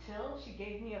 until she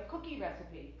gave me a cookie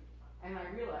recipe. And I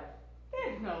realized,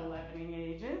 there's no leavening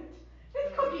agent.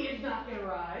 This cookie is not going to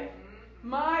rise.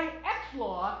 My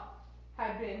ex-law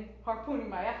had been harpooning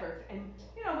my efforts. And,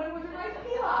 when it was a rice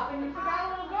pilaf and you forgot a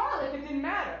little garlic, it didn't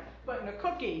matter. But in a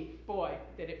cookie, boy,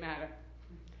 did it matter.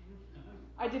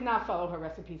 I did not follow her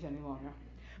recipes any longer.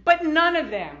 But none of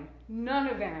them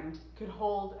could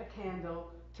hold a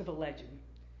candle to the legend.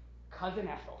 Cousin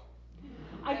Ethel.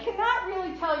 I cannot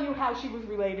really tell you how she was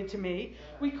related to me.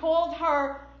 We called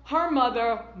her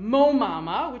mother Mo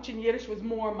Mama, which in Yiddish was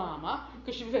more mama,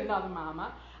 because she was another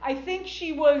mama. I think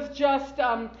she was just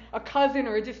a cousin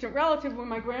or a distant relative. When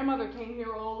my grandmother came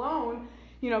here all alone,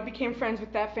 became friends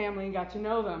with that family and got to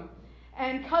know them.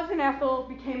 And Cousin Ethel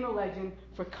became the legend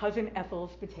for Cousin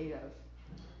Ethel's potatoes.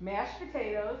 Mashed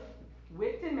potatoes,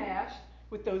 whipped and mashed,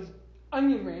 with those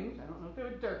onion rings. I don't know if they were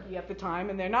Durkee at the time,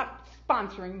 and they're not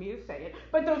sponsoring me to say it,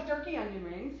 but those Durkee onion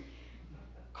rings,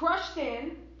 crushed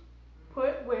in,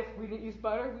 put with, we didn't use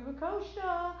butter, we were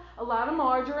kosher, a lot of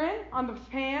margarine on the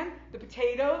pan, the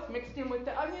potatoes mixed in with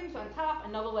the onions on top,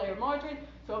 another layer of margarine,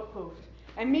 so it poofed.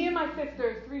 And me and my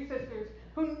sisters, 3 sisters,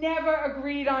 who never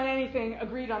agreed on anything,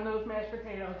 agreed on those mashed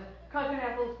potatoes. Cousin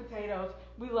Ethel's potatoes.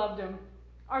 We loved them.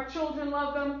 Our children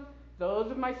loved them.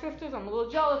 Those of my sisters, I'm a little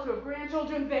jealous, who have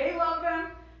grandchildren, they love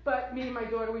them. But me and my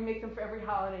daughter, we make them for every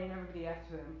holiday, and everybody asks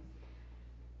for them.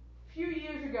 A few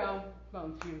years ago,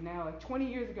 like 20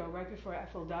 years ago, right before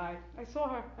Ethel died, I saw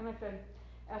her, and I said,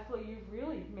 Ethel, you've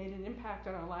really made an impact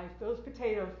on our life. Those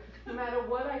potatoes, no matter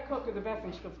what I cook, are the best.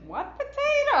 And she goes, what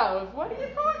potatoes? What are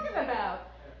you talking about?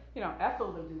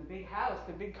 Ethel lived in the big house,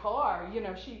 the big car.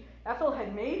 Ethel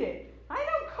had made it. I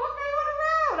don't cook, I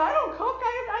run around. I don't cook,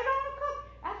 I don't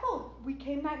cook. Ethel, we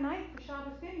came that night for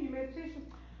Shabbos dinner. You made potatoes.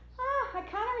 I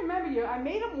kind of remember you. I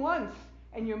made them once,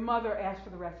 and your mother asked for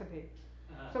the recipe.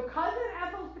 So Cousin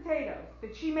Ethel's potatoes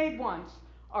that she made once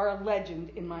are a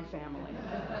legend in my family.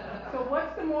 So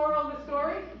what's the moral of the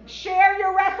story? Share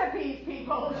your recipes,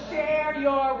 people. Share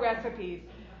your recipes.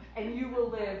 And you will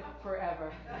live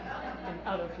forever in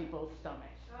other people's stomachs.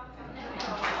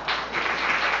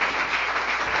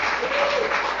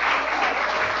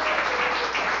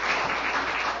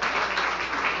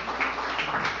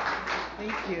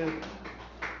 Thank you.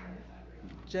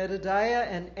 Jedediah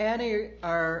and Annie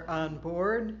are on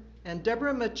board. And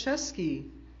Deborah Macheski.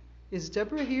 Is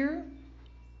Deborah here?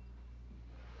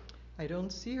 I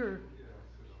don't see her.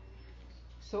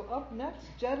 So up next,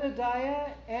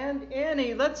 Jedediah and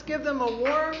Annie. Let's give them a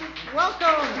warm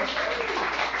welcome.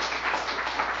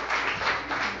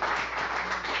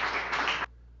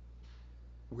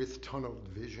 With tunneled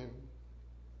vision,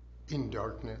 in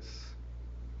darkness,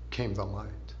 came the light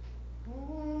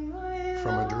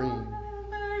from a dream.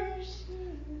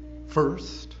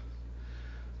 First,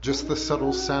 just the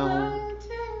subtle sound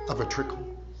of a trickle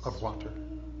of water,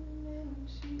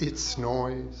 its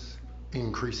noise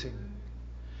increasing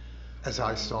as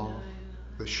I saw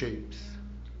the shapes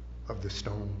of the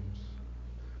stones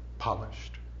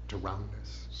polished to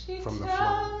roundness from the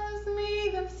flow.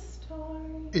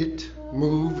 It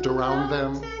moved around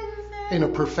them in a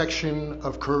perfection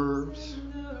of curves,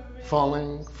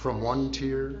 falling from one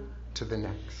tier to the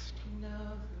next,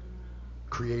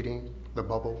 creating the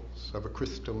bubbles of a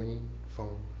crystalline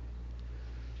foam.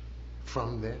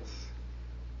 From this,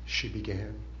 she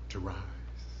began to rise.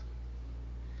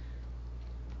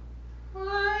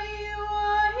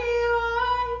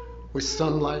 With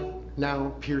sunlight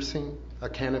now piercing a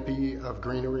canopy of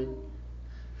greenery,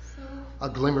 a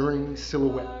glimmering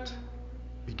silhouette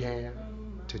began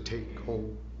to take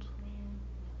hold.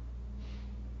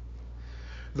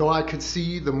 Though I could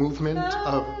see the movement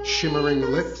of shimmering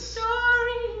lips,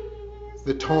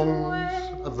 the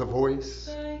tones of the voice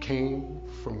came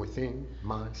from within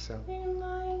myself.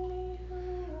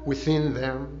 Within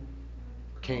them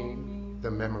came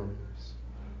the memories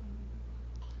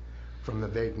from the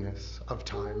vagueness of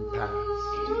time past.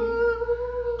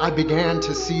 I began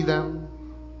to see them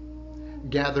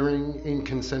gathering in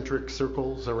concentric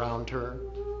circles around her,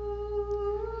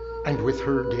 and with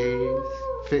her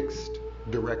gaze fixed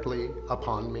directly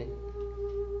upon me,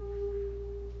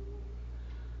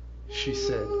 she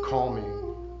said, "Call me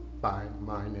by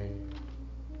my name."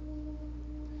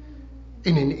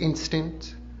 In an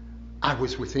instant, I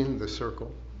was within the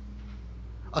circle,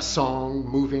 a song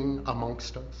moving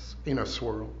amongst us in a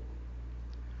swirl.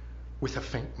 With a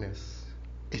faintness,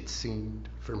 it seemed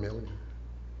familiar,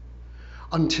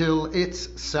 until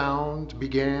its sound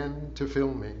began to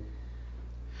fill me,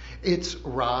 its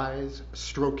rise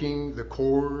stroking the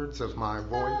chords of my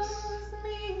voice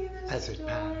as it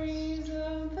passed,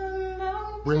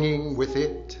 bringing with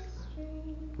it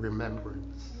remembrance.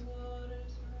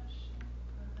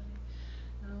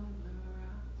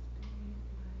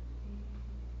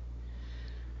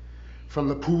 From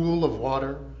the pool of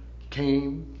water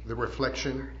came the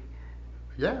reflection.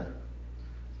 Yeah.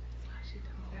 She's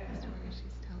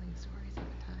telling stories at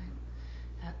the time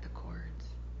at the chords.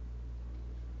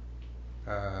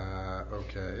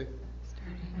 Okay.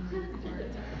 Starting on the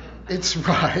chords. Its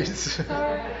rise,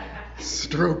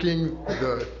 stroking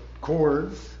the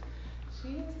chords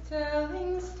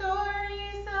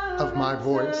of my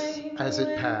voice as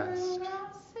it passed,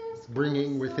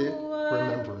 bringing with it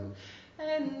remembrance.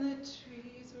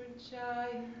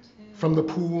 From the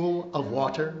pool of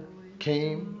water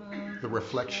came the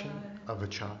reflection of a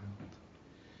child.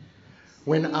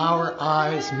 When our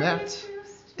eyes met,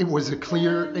 it was a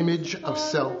clear image of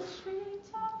self.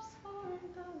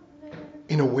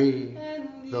 In a way,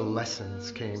 the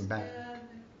lessons came back,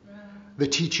 the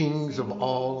teachings of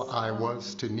all I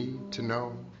was to need to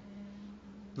know,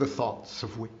 the thoughts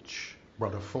of which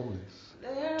brought a fullness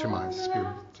to my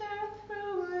spirit.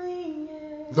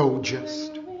 Though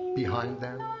just behind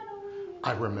them,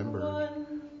 I remembered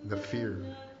the fear,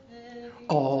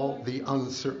 all the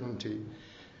uncertainty,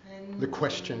 the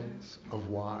questions of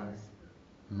why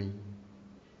me.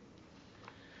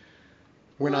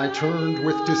 When I turned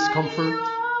with discomfort,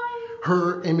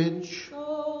 her image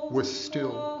was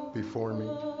still before me,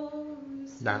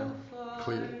 now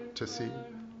clear to see.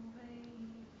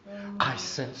 I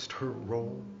sensed her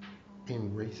role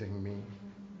in raising me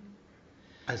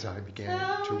as I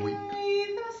began to weep.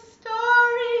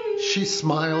 She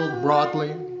smiled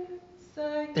broadly,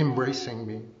 embracing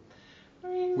me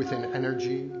with an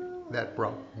energy that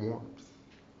brought warmth.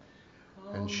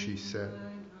 And she said,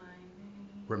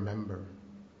 "Remember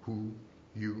who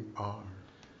you are."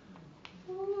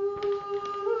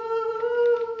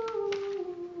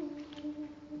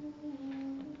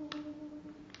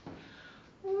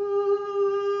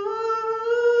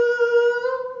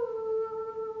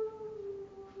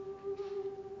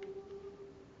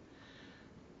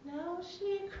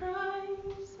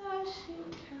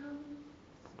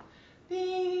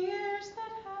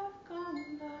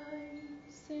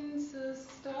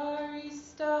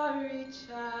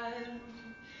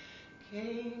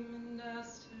 came and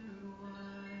asked her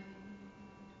why.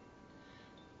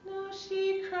 Now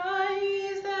she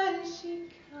cries as she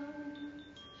counts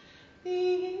the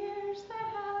years that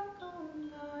have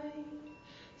gone by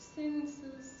since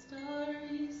a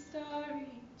starry, starry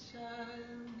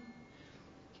child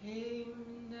came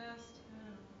and asked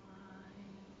her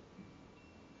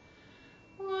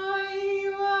why. Why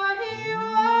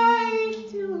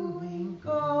do we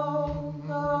go,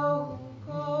 go,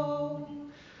 go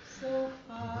so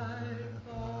far,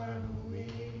 far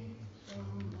away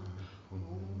from our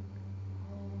home?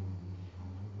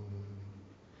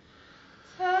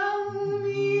 Tell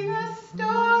me the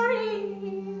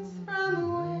stories from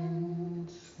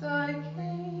whence I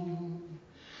came.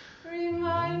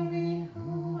 Remind me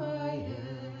who I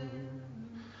am.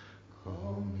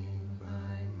 Call me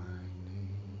by my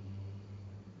name.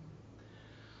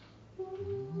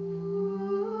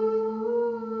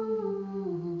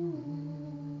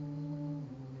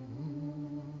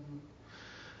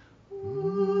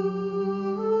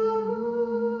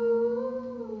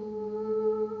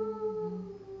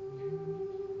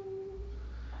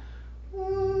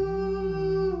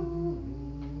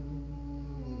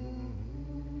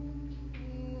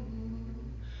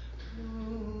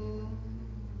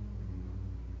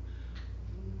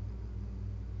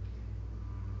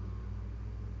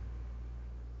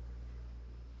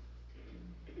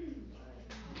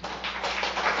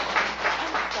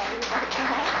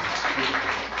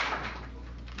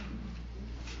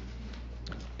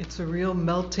 It's a real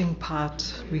melting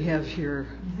pot we have here,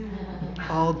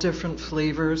 all different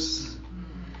flavors.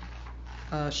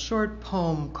 A short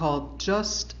poem called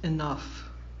Just Enough.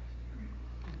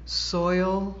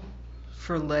 Soil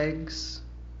for legs,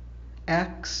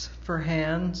 axe for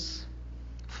hands,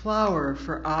 flower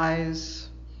for eyes,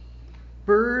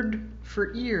 bird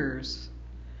for ears,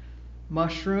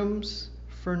 mushrooms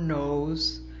for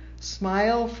nose,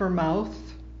 smile for mouth,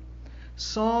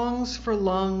 songs for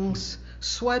lungs,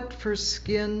 sweat for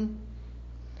skin,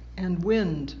 and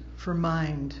wind for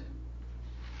mind.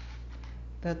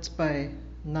 That's by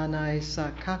Nanae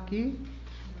Sakaki.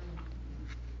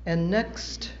 And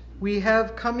next we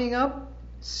have coming up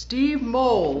Steve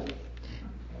Mole,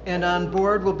 and on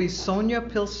board will be Sonia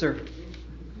Pilser.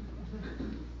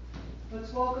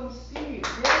 Let's welcome Steve.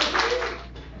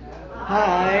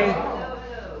 Hi.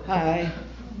 Hi.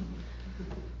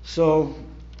 So,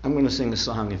 I'm going to sing a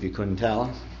song if you couldn't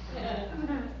tell.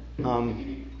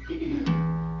 I'm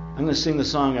going to sing the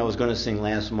song I was going to sing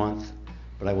last month,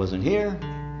 but I wasn't here,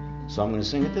 so I'm going to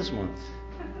sing it this month.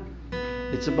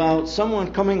 It's about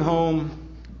someone coming home.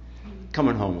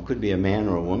 It could be a man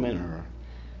or a woman,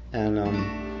 and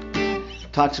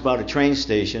talks about a train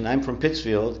station. I'm from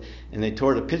Pittsfield, and they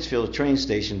tore the Pittsfield train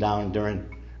station down during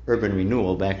urban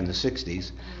renewal back in the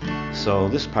 60s, so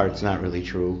this part's not really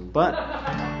true. But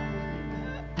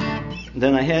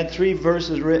then I had 3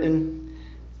 verses written,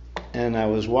 and I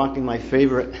was walking my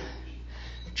favorite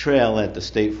trail at the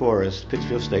State Forest,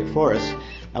 Pittsfield State Forest.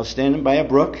 I was standing by a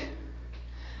brook,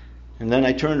 and then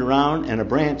I turned around and a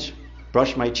branch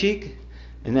brushed my cheek,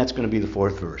 and that's going to be the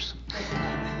 4th verse.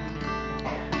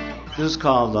 This is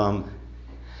called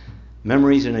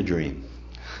Memories in a Dream.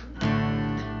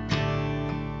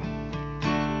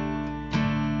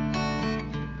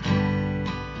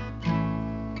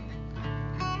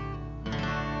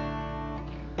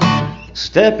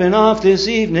 Stepping off this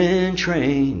evening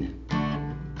train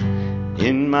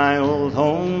in my old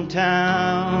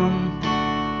hometown,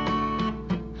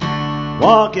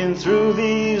 walking through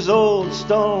these old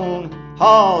stone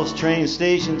halls, train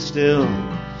station still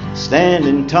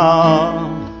standing tall.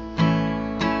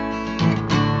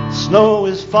 Snow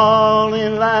is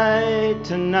falling light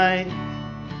tonight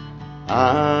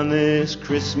on this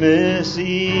Christmas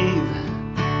Eve,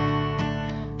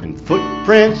 and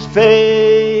footprints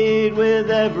fade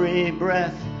with every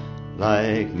breath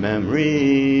like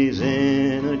memories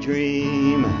in a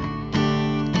dream.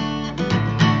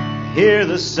 Hear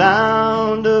the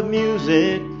sound of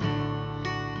music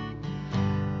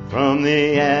from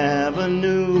the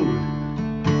avenue.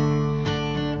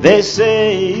 They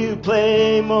say you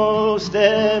play most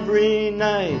every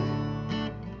night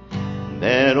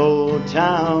that old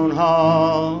town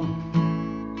hall.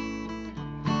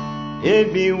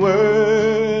 It'd be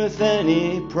worth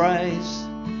any price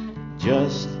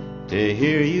just to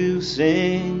hear you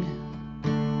sing.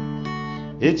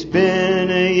 It's been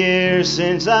a year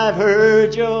since I've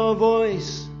heard your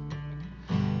voice,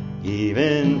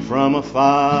 even from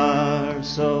afar.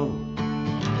 So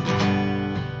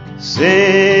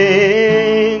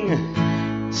sing,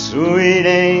 sweet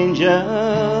angel,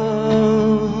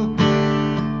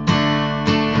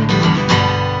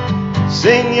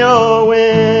 Sing your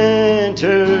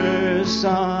winter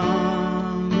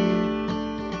song.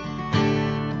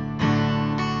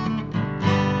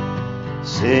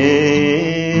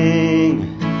 Sing,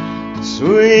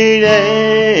 sweet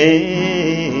angel,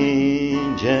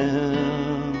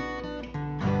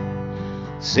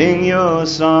 sing your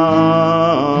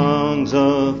songs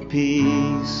of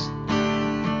peace.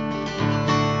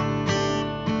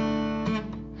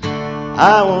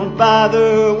 I won't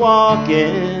bother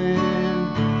walking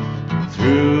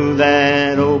through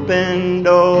that open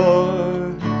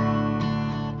door.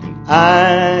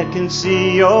 I can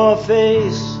see your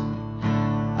face,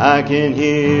 I can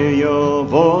hear your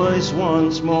voice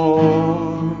once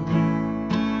more.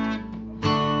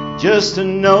 Just to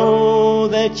know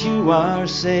that you are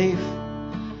safe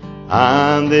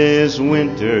on this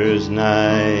winter's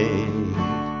night,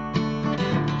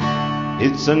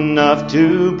 it's enough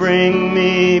to bring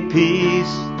me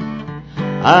peace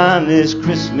on this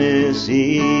Christmas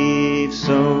Eve.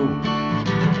 So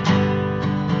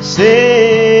sing,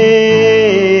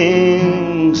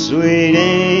 sweet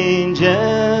angel,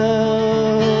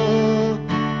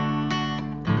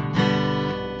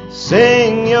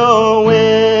 sing your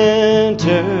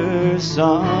winter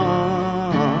song.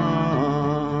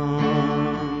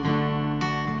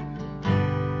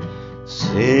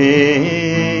 Sing,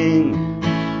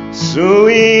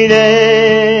 sweet angel,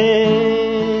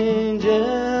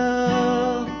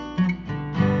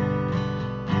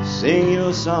 sing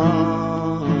your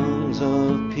songs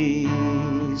of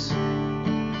peace.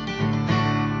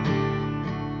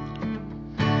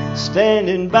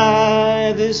 Standing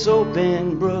by this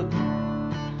open brook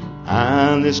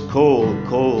on this cold,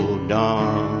 cold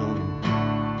dawn,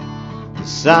 the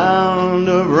sound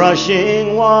of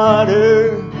rushing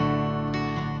water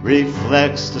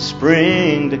reflects the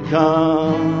spring to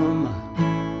come.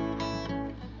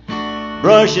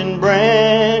 Brush and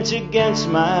branch against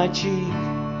my cheek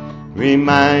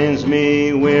reminds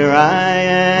me where I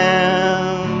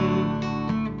am,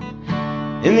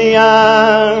 in the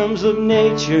arms of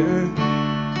nature,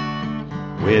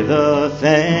 with a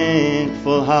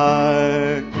thankful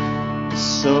heart.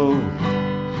 So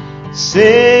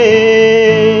sing,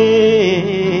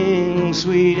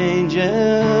 sweet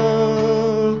angel,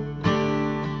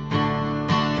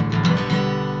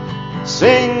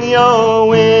 sing your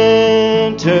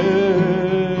winter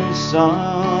song.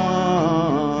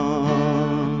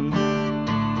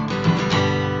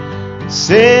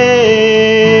 Sing,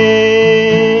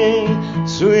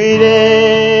 sweet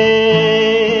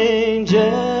angel,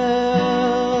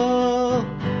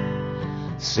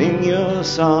 sing your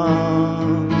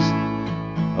songs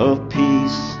of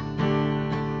peace.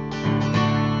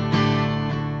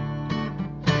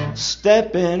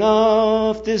 Stepping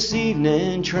off this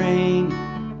evening train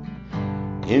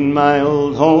in my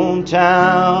old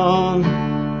hometown,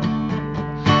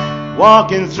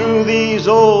 walking through these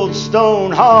old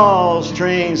stone halls,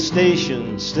 train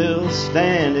stations still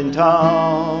standing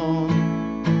tall.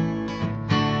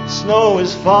 Snow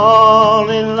is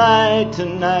falling light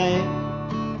tonight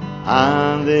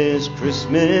on this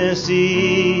Christmas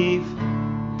Eve.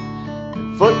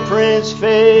 Footprints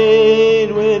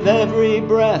fade with every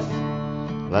breath,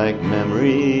 like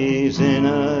memories in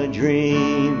a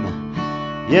dream.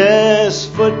 Yes,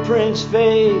 footprints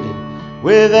fade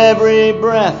with every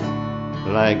breath,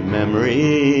 like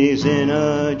memories in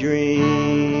a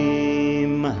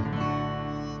dream. All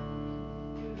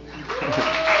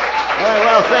right,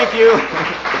 well, thank you.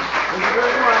 Thank you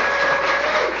very much.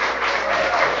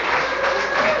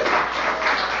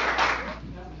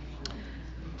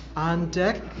 On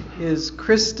deck is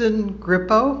Kristen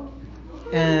Grippo,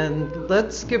 and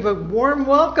let's give a warm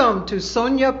welcome to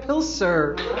Sonia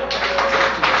Pilser.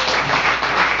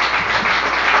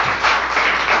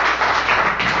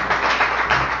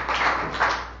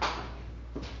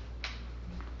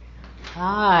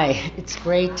 Hi, it's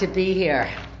great to be here.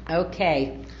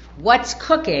 Okay, what's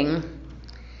cooking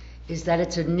is that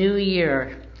it's a new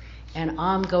year and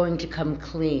I'm going to come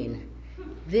clean.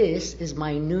 This is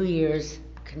my New Year's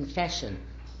confession.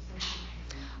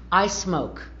 I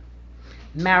smoke.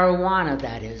 Marijuana,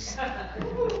 that is.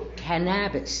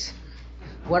 Cannabis.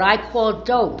 What I call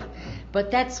dope, but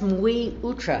that's muy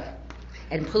ultra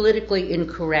and politically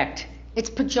incorrect. It's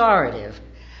pejorative.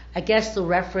 I guess the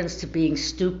reference to being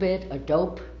stupid, a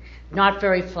dope, not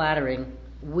very flattering.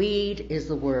 Weed is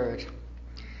the word.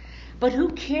 But who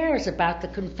cares about the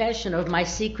confession of my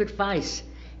secret vice,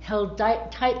 held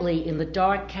tightly in the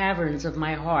dark caverns of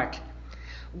my heart?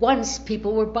 Once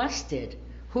people were busted.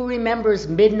 Who remembers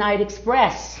Midnight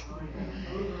Express?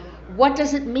 What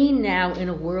does it mean now in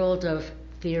a world of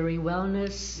theory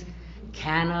wellness,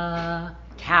 Cana,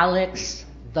 Calix,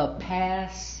 The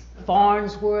Pass,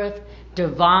 Farnsworth,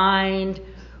 Divine,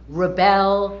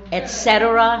 Rebel,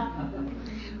 etc.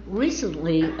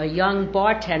 Recently, a young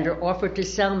bartender offered to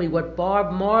sell me what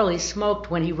Bob Marley smoked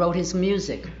when he wrote his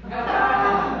music.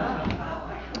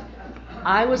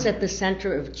 I was at the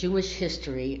center of Jewish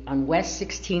history on West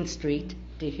 16th Street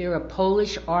to hear a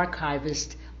Polish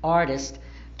archivist artist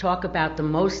talk about the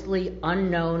mostly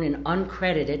unknown and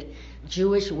uncredited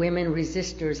Jewish women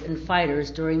resistors and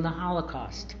fighters during the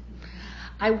Holocaust.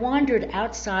 I wandered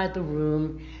outside the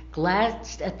room,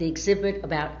 glanced at the exhibit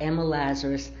about Emma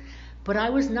Lazarus, but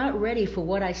I was not ready for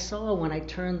what I saw when I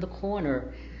turned the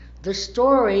corner. The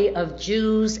story of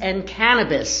Jews and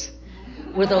cannabis,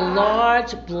 with a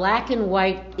large black and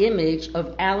white image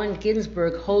of Allen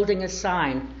Ginsberg holding a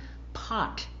sign,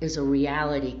 "Pot is a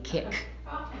reality kick."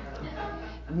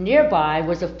 Nearby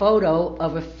was a photo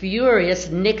of a furious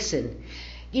Nixon.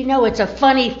 You know, it's a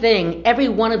funny thing. Every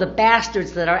one of the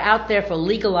bastards that are out there for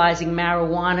legalizing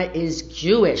marijuana is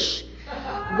Jewish.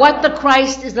 What the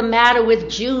Christ is the matter with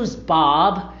Jews,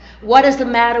 Bob? What is the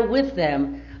matter with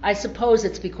them? I suppose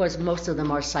it's because most of them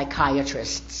are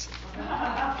psychiatrists.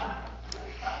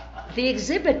 The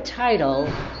exhibit title,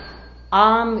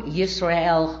 Am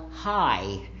Yisrael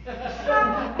High,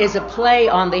 is a play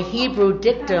on the Hebrew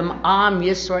dictum Am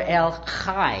Yisrael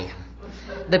Chai,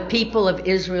 the people of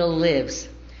Israel lives.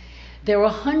 There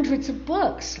are hundreds of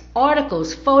books,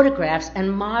 articles, photographs,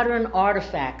 and modern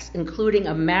artifacts, including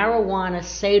a marijuana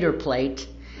Seder plate,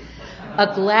 a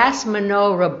glass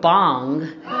menorah bong,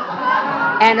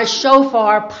 and a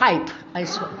shofar pipe. I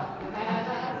swear.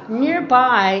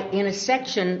 Nearby, in a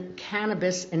section,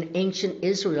 Cannabis in Ancient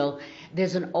Israel,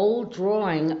 there's an old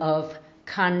drawing of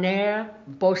Kaner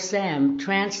Bosem,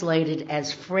 translated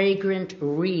as fragrant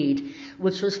reed,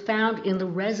 which was found in the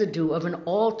residue of an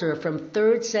altar from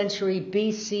 3rd century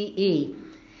BCE.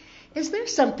 Is there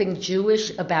something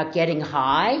Jewish about getting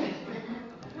high?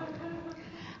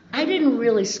 I didn't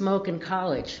really smoke in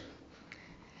college.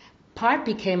 Pot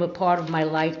became a part of my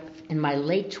life in my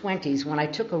late 20s when I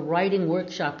took a writing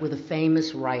workshop with a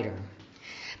famous writer.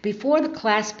 Before the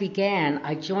class began,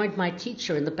 I joined my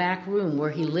teacher in the back room where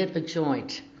he lit a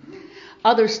joint.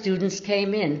 Other students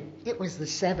came in. It was the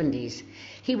 70s.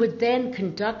 He would then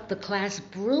conduct the class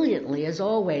brilliantly, as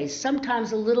always,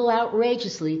 sometimes a little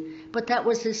outrageously, but that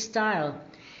was his style.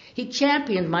 He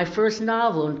championed my first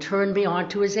novel and turned me on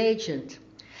to his agent.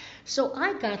 So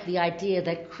I got the idea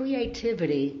that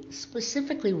creativity,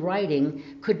 specifically writing,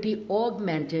 could be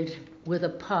augmented with a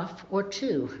puff or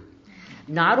two.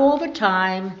 Not all the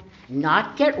time,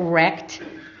 not get wrecked,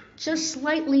 just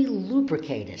slightly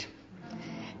lubricated.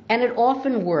 And it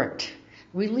often worked,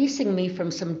 releasing me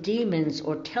from some demons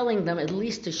or telling them at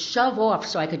least to shove off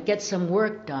so I could get some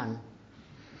work done.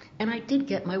 And I did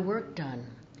get my work done.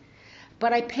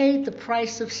 But I paid the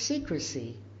price of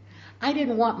secrecy. I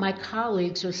didn't want my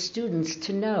colleagues or students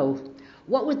to know.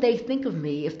 What would they think of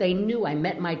me if they knew I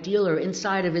met my dealer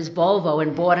inside of his Volvo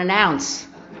and bought an ounce?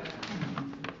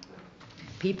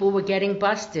 People were getting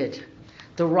busted.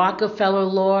 The Rockefeller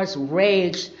laws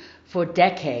raged for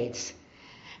decades.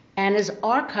 And as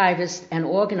archivist and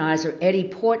organizer Eddie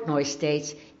Portnoy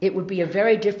states, it would be a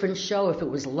very different show if it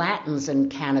was Latins and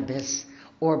cannabis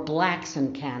or blacks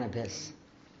and cannabis.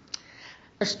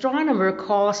 Astronomer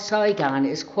Carl Sagan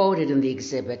is quoted in the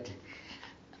exhibit.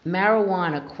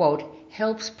 Marijuana, quote,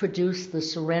 helps produce the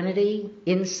serenity,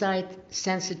 insight,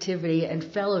 sensitivity, and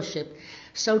fellowship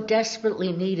so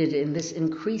desperately needed in this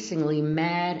increasingly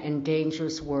mad and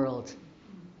dangerous world.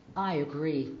 I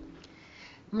agree.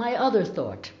 My other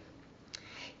thought,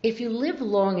 if you live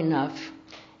long enough,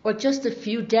 or just a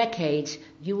few decades,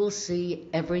 you will see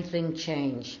everything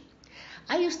change.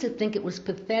 I used to think it was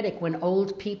pathetic when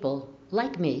old people,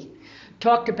 like me,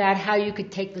 talked about how you could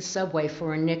take the subway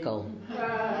for a nickel.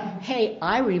 Hey,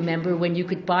 I remember when you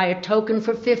could buy a token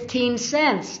for 15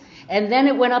 cents, and then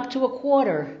it went up to a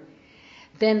quarter.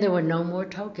 Then there were no more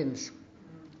tokens.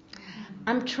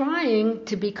 I'm trying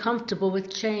to be comfortable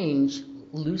with change.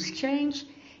 Loose change?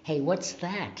 Hey, what's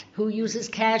that? Who uses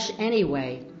cash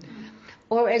anyway?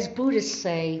 Or as Buddhists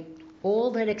say, all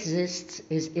that exists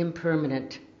is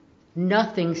impermanent.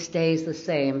 Nothing stays the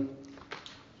same.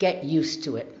 Get used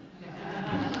to it.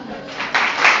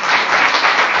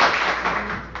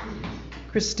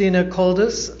 Christina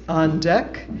Koldis on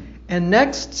deck. And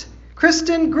next,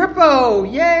 Kristen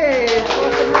Grippo. Yay!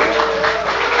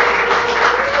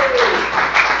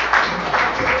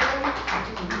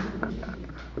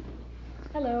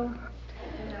 Hello.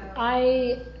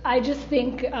 I just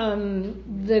think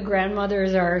the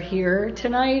grandmothers are here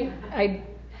tonight.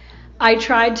 I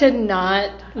tried to not,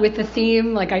 with the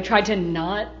theme, like I tried to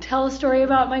not tell a story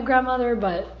about my grandmother,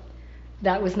 but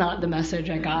that was not the message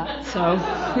I got. So,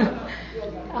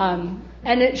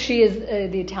 she is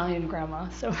the Italian grandma.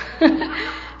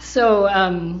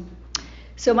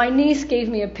 So my niece gave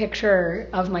me a picture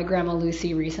of my grandma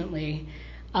Lucy recently.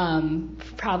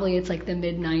 Probably it's like the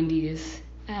mid-90s,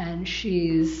 and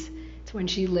it's when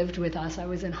she lived with us. I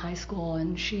was in high school,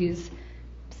 and she's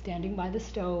standing by the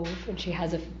stove, and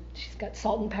she's got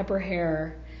salt and pepper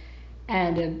hair,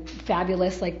 and a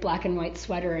fabulous like black and white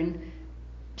sweater, and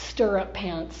stirrup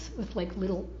pants with like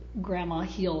little grandma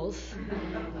heels,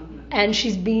 and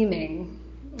she's beaming,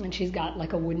 and she's got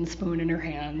like a wooden spoon in her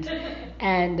hand,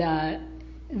 and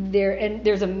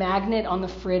there's a magnet on the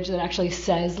fridge that actually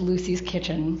says Lucy's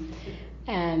Kitchen,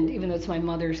 and even though it's my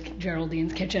mother's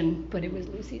Geraldine's kitchen, but it was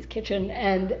Lucy's kitchen,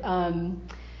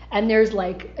 and there's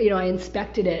like, I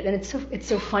inspected it, and it's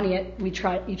so funny. You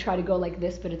try to go like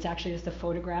this, but it's actually just a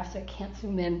photograph, so I can't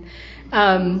zoom in.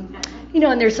 And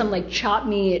there's some like chopped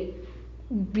meat,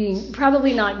 being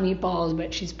probably not meatballs,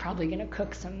 but she's probably gonna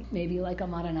cook some, maybe like a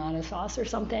marinara sauce or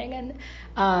something, and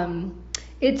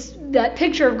it's that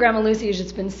picture of Grandma Lucy has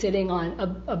just been sitting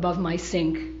on above my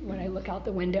sink when I look out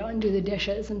the window and do the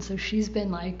dishes, and so she's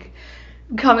been like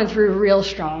coming through real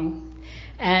strong.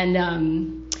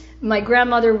 And my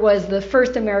grandmother was the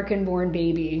first American-born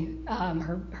baby.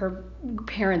 Her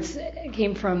parents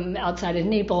came from outside of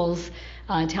Naples,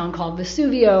 a town called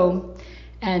Vesuvio,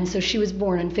 and so she was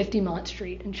born on 50 Mott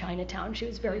Street in Chinatown. She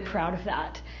was very proud of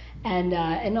that. And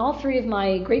all three of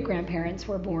my great-grandparents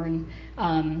were born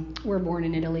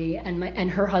in Italy,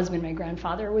 and her husband, my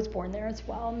grandfather, was born there as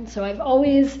well. And so I've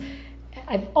always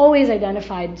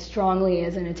identified strongly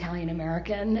as an Italian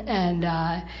American,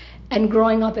 and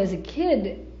growing up as a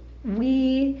kid,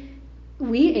 we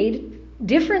ate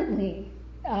differently.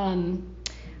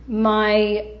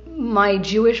 My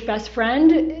Jewish best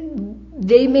friend,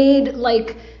 they made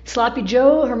like sloppy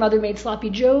Joe. Her mother made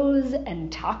sloppy Joes and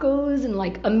tacos and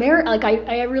like I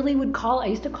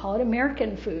used to call it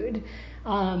American food,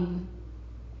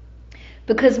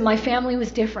 because my family was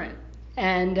different,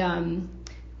 and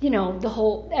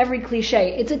every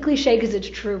cliche. It's a cliche because it's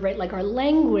true, right? Like our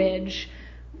language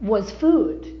was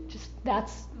food. Just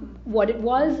that's what it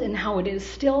was and how it is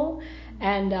still.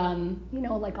 And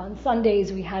like on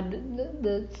Sundays we had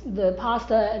the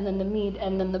pasta and then the meat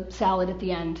and then the salad at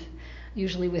the end,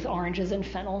 usually with oranges and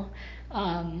fennel.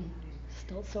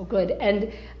 Still so good.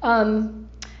 And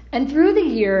through the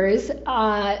years,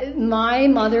 my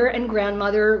mother and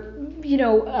grandmother,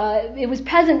 it was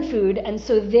peasant food, and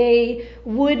so they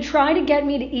would try to get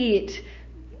me to eat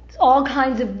all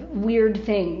kinds of weird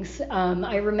things.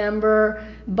 I remember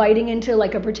biting into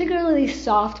like a particularly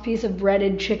soft piece of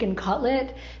breaded chicken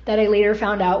cutlet that I later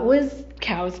found out was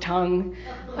cow's tongue.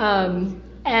 And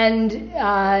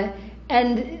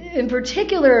in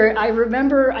particular, I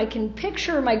remember I can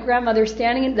picture my grandmother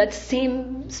standing in that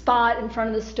same spot in front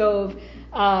of the stove,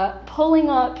 pulling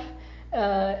up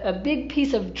a big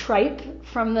piece of tripe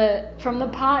from the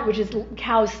pot, which is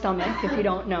cow's stomach, if you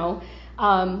don't know.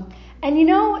 And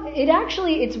it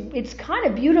actually, it's kind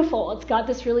of beautiful. It's got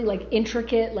this really like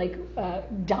intricate like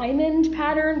diamond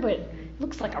pattern, but it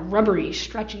looks like a rubbery,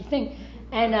 stretchy thing.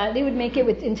 And they would make it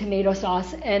in tomato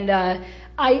sauce. And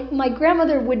my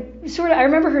grandmother would I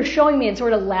remember her showing me and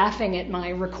sort of laughing at my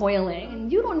recoiling.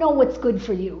 And you don't know what's good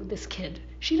for you, this kid.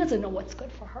 She doesn't know what's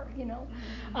good for her,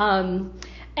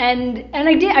 And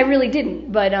I really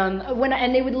didn't. But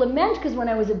and they would lament because when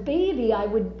I was a baby, I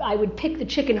would pick the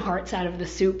chicken hearts out of the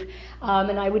soup,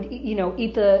 and I would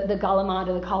eat the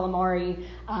galamata, the calamari,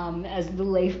 as the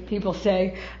lay people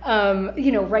say,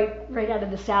 right out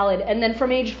of the salad. And then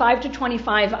from age 5 to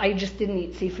 25, I just didn't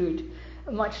eat seafood,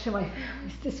 much to my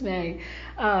family's dismay.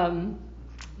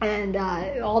 And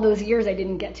all those years, I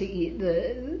didn't get to eat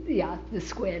the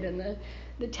squid and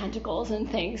the tentacles and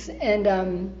things. And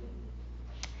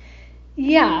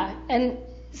and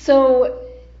so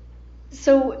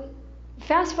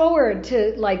fast forward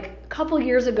to like a couple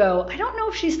years ago, I don't know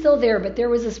if she's still there, but there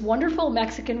was this wonderful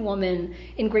Mexican woman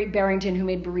in Great Barrington who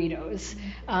made burritos.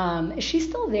 Is she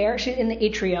still there? She's in the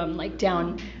atrium, like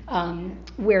down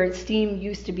where steam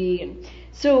used to be. And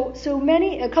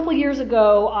a couple years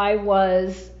ago, I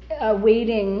was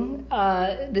waiting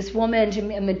this woman to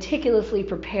meticulously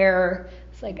prepare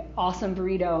like awesome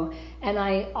burrito, and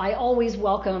I always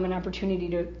welcome an opportunity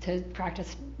to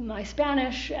practice my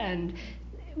Spanish, and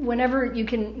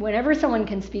whenever someone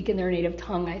can speak in their native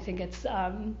tongue, I think it's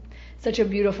such a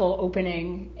beautiful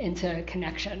opening into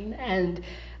connection. And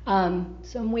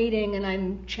So I'm waiting and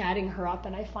I'm chatting her up,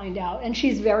 and I find out, and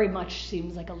she's very much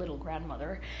seems like a little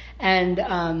grandmother, and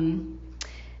I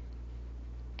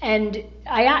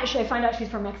find out she's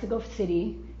from Mexico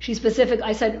City. She's specific.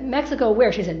 I said, Mexico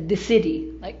where? She said, the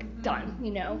city. Like, done, you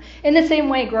know. In the same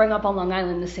way, growing up on Long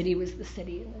Island, the city was the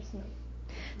city, and there's no,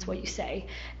 it's what you say.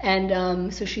 And I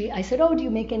said, oh, do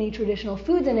you make any traditional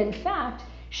foods? And in fact,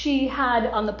 she had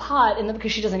on the pot,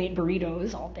 because she doesn't eat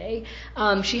burritos all day,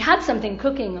 she had something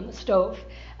cooking on the stove.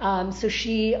 So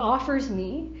she offers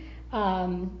me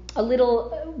a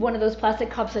little, one of those plastic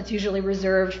cups that's usually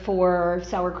reserved for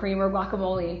sour cream or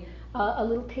guacamole, a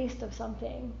little taste of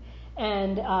something.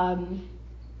 And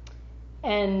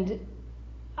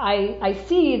I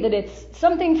see that it's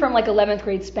something from like 11th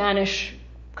grade Spanish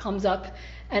comes up,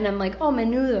 and I'm like, oh,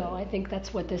 menudo, I think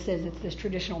that's what this is. It's this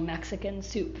traditional Mexican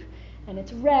soup. And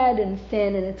it's red and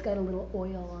thin, and it's got a little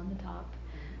oil on the top.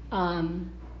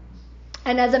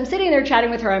 And as I'm sitting there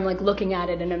chatting with her, I'm like looking at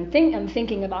it, and I'm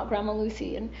thinking about Grandma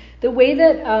Lucy, and the way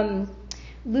that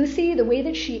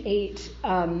she ate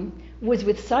was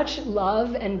with such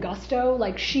love and gusto.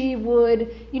 Like she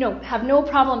would, have no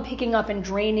problem picking up and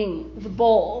draining the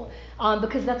bowl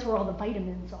because that's where all the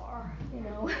vitamins are.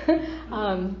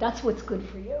 That's what's good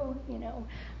for you.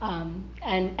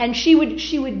 And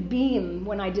she would beam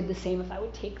when I did the same if I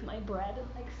would take my bread and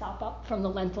like sop up from the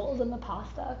lentils and the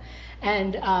pasta,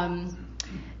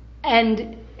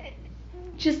 and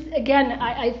just again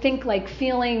I think like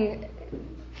feeling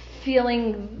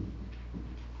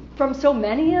from so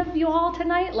many of you all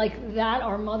tonight like that,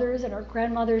 our mothers and our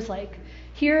grandmothers like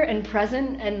here and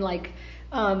present, and like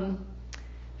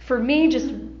for me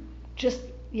just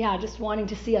wanting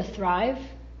to see us thrive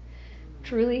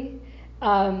truly.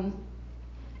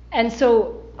 And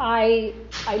so I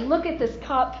look at this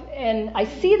cup and I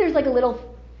see there's like a little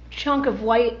chunk of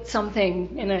white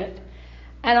something in it,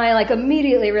 and I like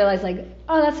immediately realize like,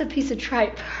 oh, that's a piece of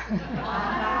tripe.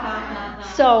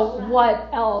 So what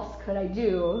else could I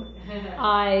do?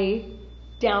 I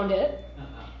downed it,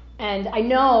 and I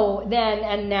know then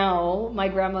and now my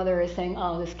grandmother is saying,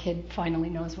 oh, this kid finally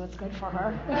knows what's good for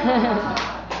her.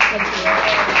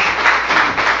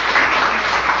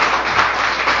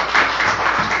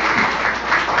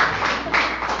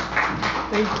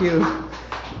 Thank you. Thank you.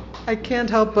 I can't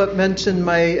help but mention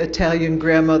my Italian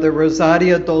grandmother,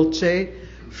 Rosaria Dolce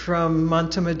from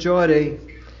Montemaggiore.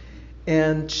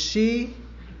 And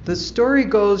the story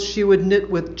goes, she would knit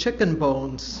with chicken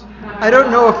bones. I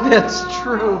don't know if that's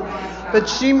true, but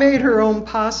she made her own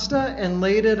pasta and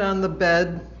laid it on the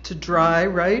bed to dry,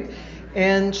 right?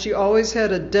 And she always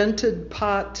had a dented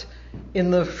pot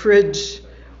in the fridge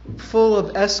full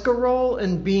of escarole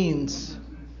and beans.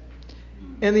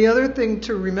 And the other thing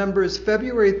to remember is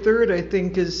February 3rd, I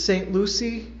think, is St.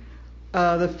 Lucy,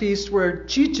 the feast where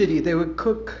chichiri, they would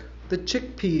cook the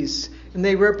chickpeas, and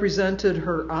they represented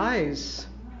her eyes.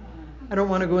 I don't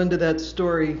want to go into that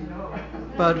story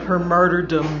about her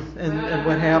martyrdom and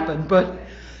what happened. But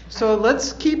so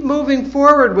let's keep moving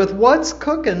forward with What's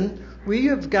Cookin'. We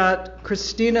have got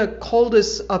Christina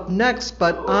Koldis up next,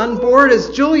 but on board is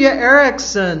Julia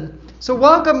Erickson. So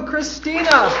welcome,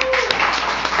 Christina.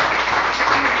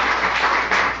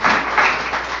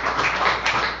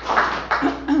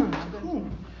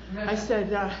 I said,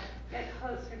 get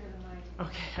closer to the mic.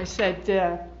 Okay, I said,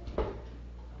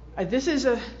 this is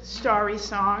a story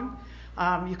song.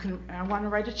 I want to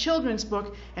write a children's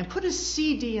book and put a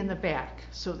CD in the back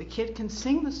so the kid can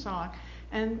sing the song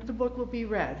and the book will be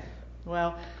read.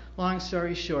 Well, long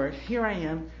story short, here I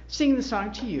am singing the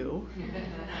song to you,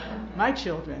 my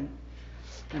children,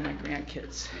 and my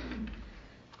grandkids.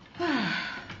 A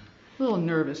little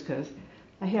nervous because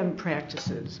I haven't practiced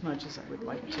it as much as I would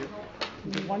like to.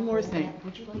 One more thing.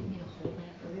 Would you like me to hold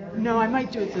that? No, I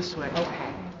might do it this way.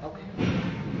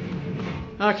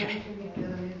 Okay.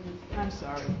 I'm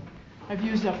sorry. I've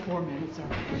used up 4 minutes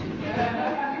already.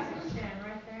 Stand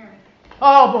right there.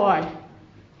 Oh boy.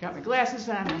 Got my glasses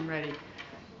on, I'm ready.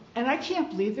 And I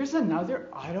can't believe there's another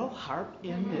auto harp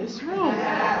in this room.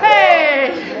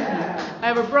 Hey! I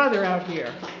have a brother out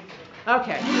here.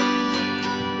 Okay.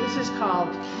 This is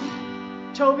called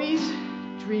Toby's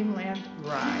Dreamland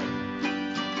Ride.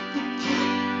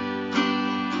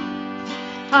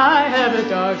 I have a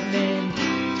dog named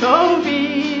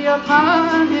Toby,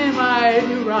 upon him I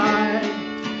do ride,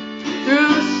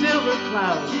 through silver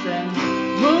clouds and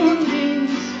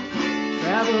moonbeams,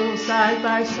 travel side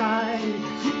by side.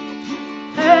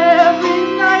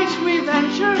 Every night we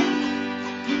venture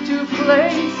to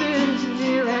places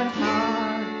near and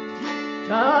far,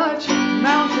 touch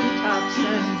mountain tops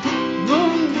and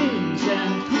moonbeams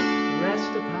and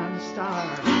rest upon a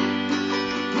star.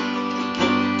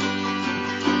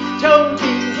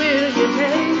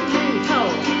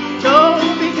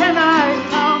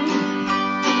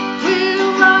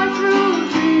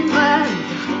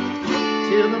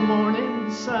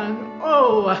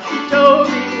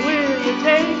 Toby, will you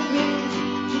take me?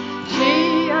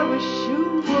 Gee, I wish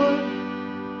you would.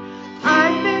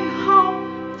 I've been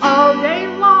home all day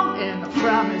long, and I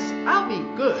promise I'll be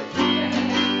good.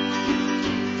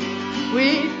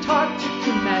 We talked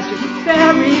to magic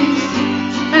fairies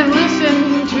and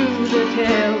listened to the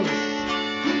tales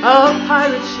of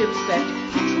pirate ships that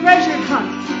treasured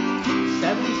hunt,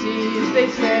 7 seas they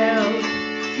sailed.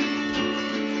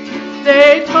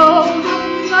 They told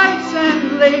of knights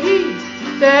and ladies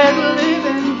that live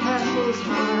in castles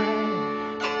high,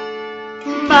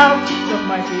 mouths of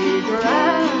mighty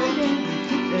dragon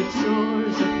that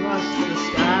soars across the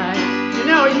sky. You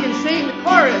know, you can sing the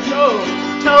chorus. Oh,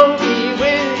 Toby,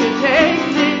 will you take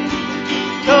me?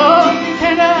 Toby,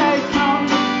 can I come?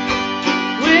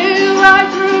 We'll ride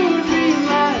through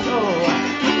dreamland, oh,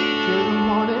 till the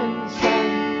morning sun.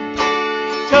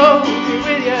 Toby,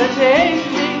 will you take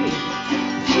me?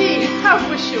 Gee, I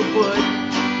wish you would.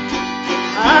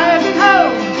 I've been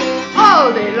home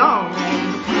all day long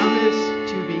and promised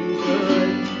to be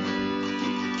good.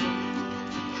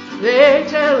 They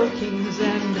tell kings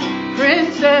and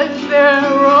princes their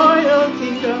royal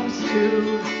kingdoms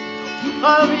too,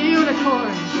 of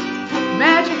unicorns,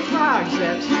 magic frogs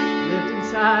that lived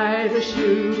inside a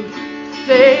shoe.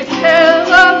 They tell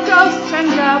of ghosts and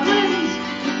goblins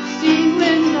seen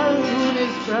when the moon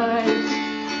is bright,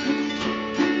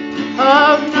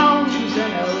 of gnomes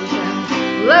and elves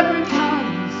and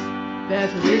leprechauns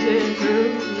that visit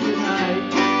through the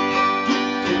night.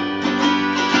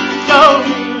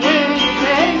 Toby, will you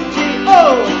take me?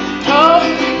 Oh,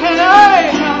 Toby, can I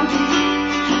come?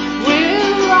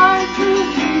 We'll ride through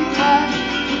dreamland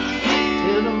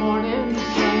till the morning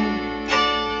sun.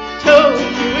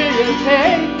 Toby, will you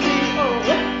take me? Oh,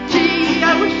 gee, I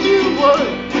wish you would.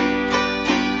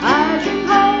 I've been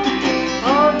home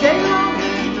all day long,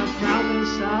 and I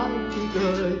promise I'll be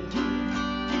good.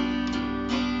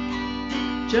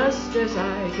 Just as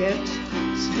I get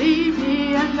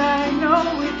sleepy and I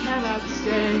know we cannot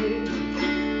stay,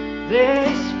 they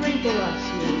sprinkle us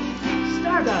with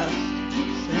stardust,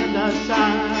 send us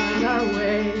on our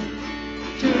way.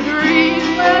 To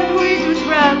dreamland we do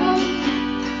travel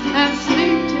and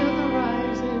sleep till the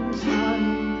rising sun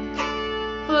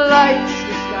lights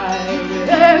the sky with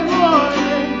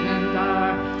morning, and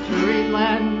our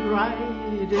dreamland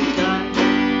ride is done.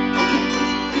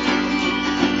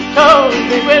 Toby,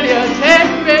 will you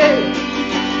take me?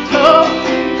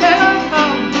 Toby, can I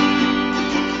come?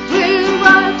 We'll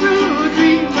ride through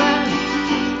dreamland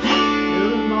till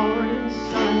the morning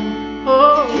sun.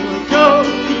 Oh,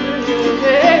 Toby, will you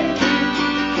take me?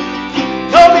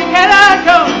 Toby, can I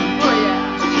come? Oh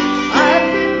yeah, I've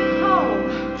been home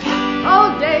all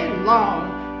day long,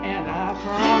 and I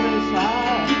promise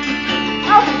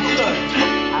I'll be good.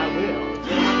 I will.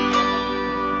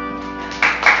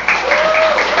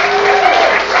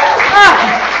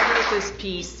 I wrote this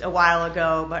piece a while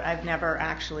ago, but I've never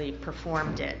actually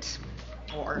performed it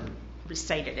or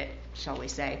recited it, shall we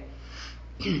say.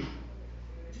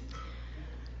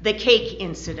 The cake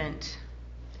incident.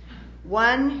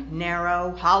 One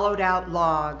narrow, hollowed-out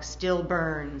log still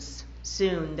burns.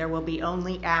 Soon there will be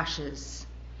only ashes.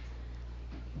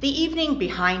 The evening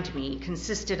behind me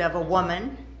consisted of a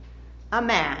woman, a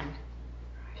man,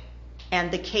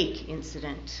 and the cake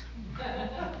incident.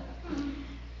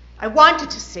 I wanted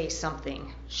to say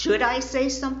something. Should I say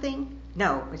something?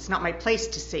 No, it's not my place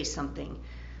to say something.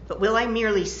 But will I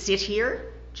merely sit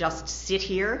here, just sit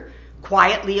here,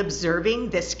 quietly observing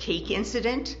this cake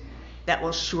incident that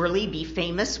will surely be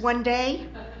famous one day?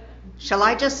 Shall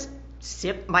I just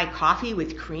sip my coffee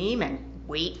with cream and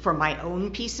wait for my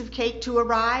own piece of cake to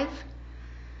arrive?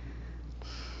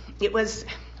 It was,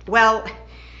 well,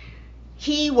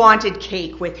 he wanted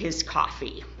cake with his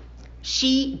coffee.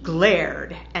 She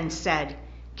glared and said,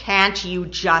 "Can't you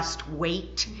just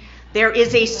wait? There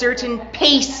is a certain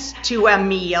pace to a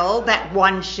meal that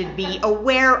one should be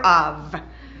aware of."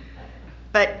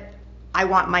 "But I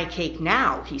want my cake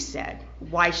now," he said.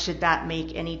 "Why should that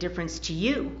make any difference to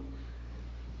you?"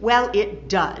 "Well, it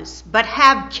does, but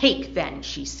have cake then,"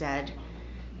 she said,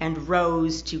 and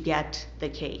rose to get the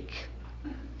cake.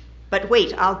 "But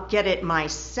wait, I'll get it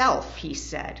myself," he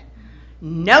said.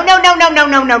 No,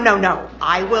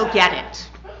 I will get it."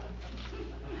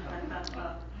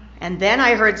 And then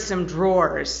I heard some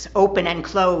drawers open and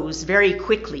close very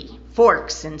quickly,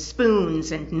 forks and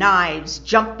spoons and knives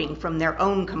jumping from their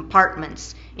own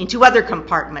compartments into other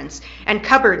compartments, and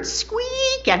cupboards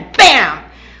squeak and bam,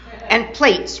 and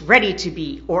plates ready to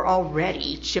be or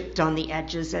already chipped on the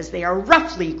edges as they are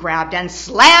roughly grabbed and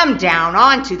slammed down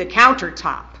onto the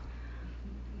countertop.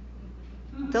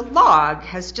 The log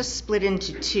has just split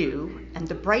into two, and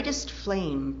the brightest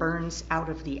flame burns out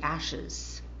of the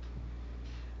ashes.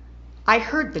 I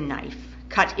heard the knife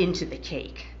cut into the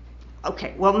cake.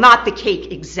 Okay, well, not the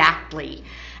cake exactly.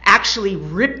 Actually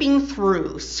ripping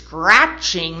through,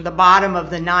 scratching the bottom of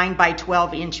the 9 by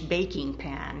 12 inch baking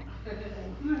pan.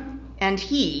 And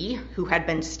he, who had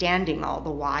been standing all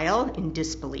the while in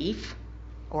disbelief,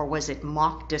 or was it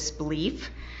mock disbelief,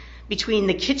 between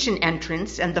the kitchen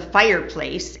entrance and the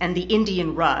fireplace and the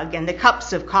Indian rug and the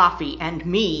cups of coffee and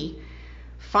me,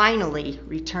 finally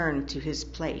returned to his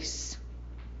place.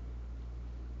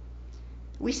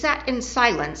 We sat in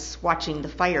silence watching the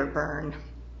fire burn.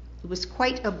 It was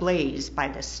quite ablaze by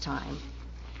this time.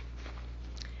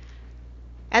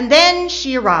 And then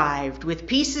she arrived with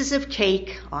pieces of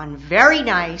cake on very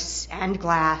nice and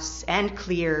glass and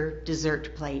clear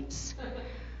dessert plates.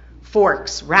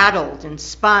 Forks rattled and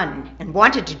spun and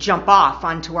wanted to jump off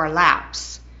onto our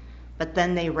laps, but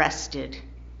then they rested.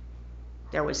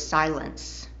 There was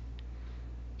silence.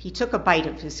 He took a bite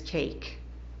of his cake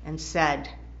and said,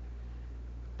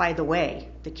 "By the way,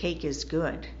 the cake is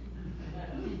good."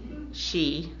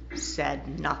 She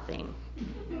said nothing.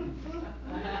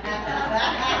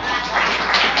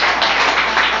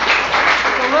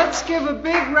 So let's give a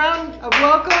big round of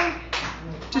welcome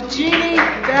to Jeannie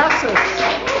Bassis.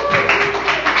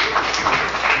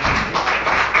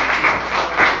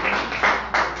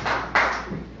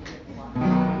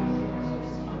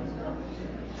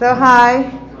 So hi,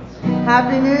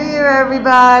 Happy New Year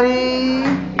everybody.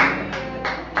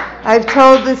 I've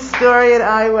told this story at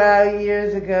IWOW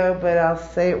years ago, but I'll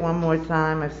say it one more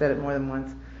time. I've said it more than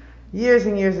once. Years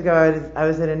and years ago, I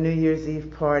was at a New Year's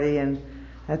Eve party, and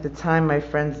at the time my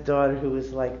friend's daughter, who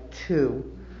was like 2,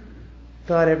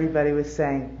 thought everybody was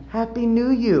saying, "Happy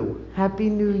New You, Happy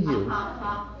New You."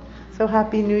 So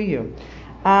Happy New You.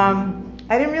 I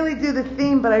didn't really do the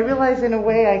theme, but I realized in a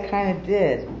way I kind of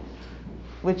did,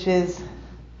 which is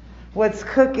what's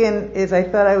cooking is I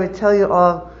thought I would tell you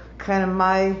all kind of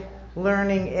my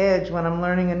learning edge when I'm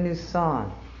learning a new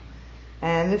song.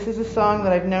 And this is a song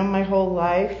that I've known my whole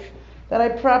life, that I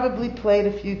probably played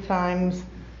a few times,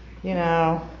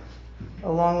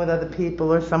 along with other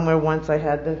people or somewhere once I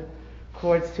had the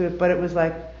chords to it. But it was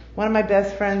like one of my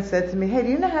best friends said to me, "Hey, do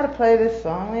you know how to play this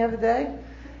song the other day?"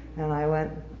 And I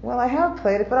went, "Well, I have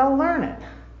played it, but I'll learn it."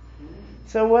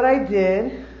 So what I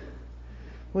did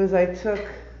was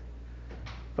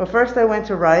first I went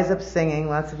to Rise Up Singing.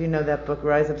 Lots of you know that book,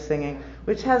 Rise Up Singing,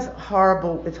 which it's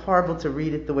horrible to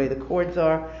read it the way the chords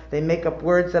are. They make up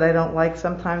words that I don't like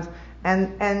sometimes,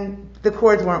 and the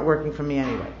chords weren't working for me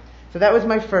anyway. So that was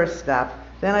my first stop.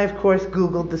 Then I, of course,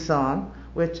 Googled the song,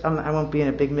 which I won't be in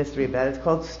a big mystery about it. It's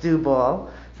called Stew Ball.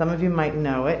 Some of you might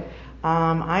know it.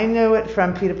 I knew it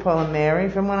from Peter, Paul, and Mary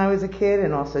from when I was a kid,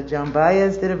 and also Joan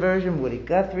Baez did a version. Woody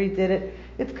Guthrie did it.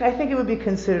 I think it would be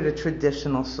considered a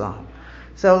traditional song.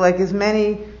 So like as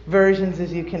many versions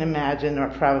as you can imagine are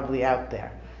probably out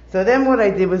there. So then what I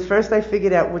did was first I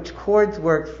figured out which chords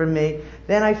worked for me.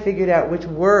 Then I figured out which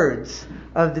words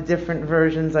of the different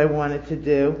versions I wanted to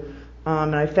do.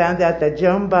 And I found out that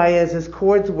Joan Baez's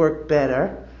chords worked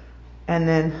better. And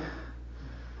then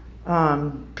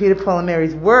Peter, Paul, and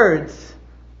Mary's words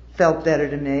felt better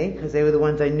to me because they were the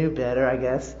ones I knew better, I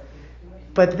guess.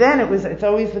 But then it's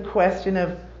always the question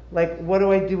of, like, what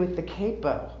do I do with the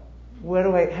capo? How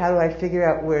do I figure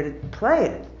out where to play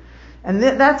it? And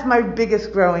that's my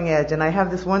biggest growing edge. And I have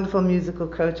this wonderful musical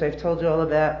coach I've told you all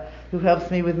about who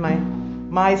helps me with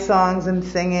my songs and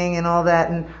singing and all that.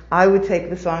 And I would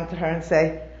take the song to her and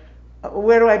say,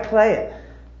 "Where do I play it?"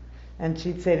 And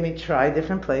she'd say to me, "Try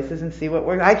different places and see what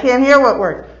works." "I can't hear what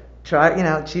works."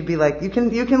 She'd be like, you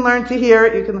can learn to hear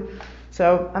it.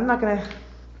 So I'm not going to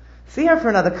see her for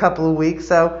another couple of weeks.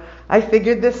 So I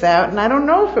figured this out, and I don't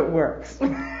know if it works.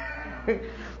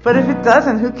 But if it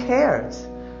doesn't, who cares?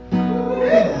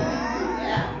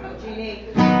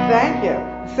 Thank you.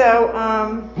 So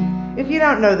if you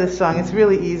don't know this song, it's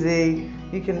really easy.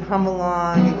 You can hum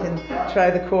along, you can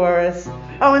try the chorus.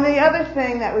 Oh, and the other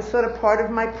thing that was sort of part of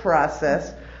my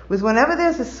process was whenever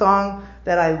there's a song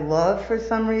that I love for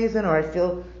some reason, or I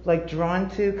feel like drawn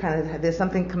to, kind of there's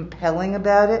something compelling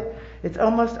about it, it's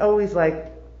almost always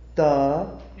like, duh,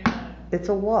 it's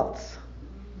a waltz.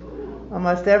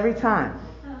 Almost every time.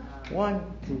 1,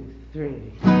 2,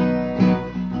 3.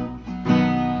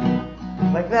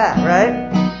 Like that, right?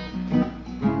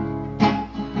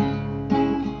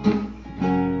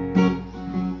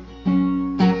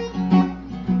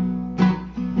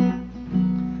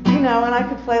 And I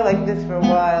could play like this for a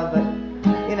while, but,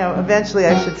 eventually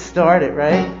I should start it,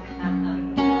 right?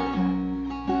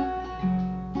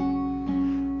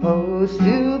 Oh,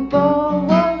 Steuben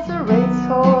was a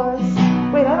racehorse.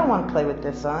 Wait, I don't want to play with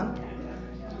this on.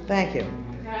 Thank you.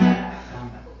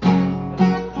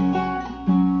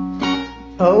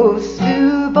 Oh,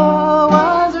 Steuben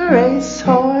was a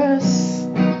racehorse,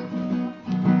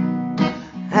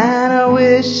 and I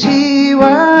wish he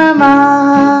were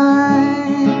mine.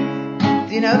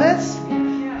 Do you know this?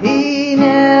 He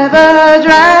never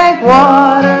drank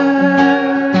water.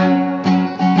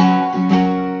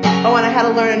 Oh, and I had to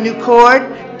learn a new chord.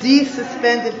 D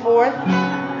suspended fourth.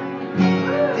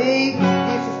 D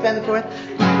suspended fourth.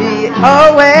 He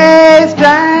always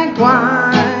drank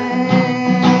wine.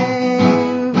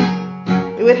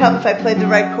 It would help if I played the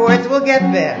right chords. We'll get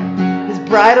there. His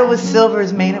bridle was silver,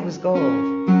 his manet was gold.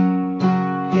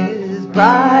 His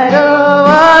bridle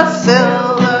was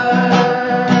silver,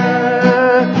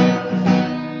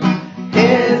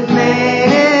 his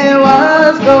manet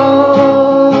was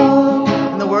gold,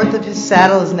 and the worth of his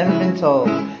saddle has never been told.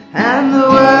 And the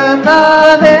worth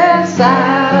of his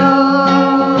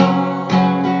saddle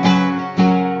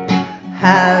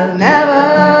has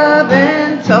never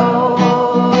been told.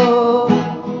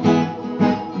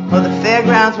 Oh, the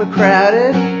fairgrounds were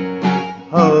crowded.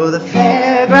 Oh, the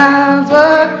fairgrounds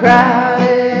were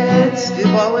crowded.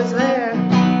 Steuben was there,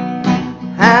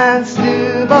 and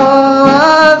Steuben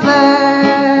was there.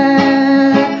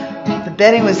 The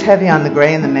betting was heavy on the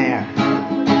gray and the mare.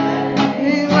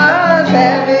 It was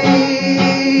heavy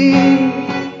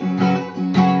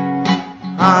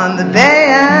on the bay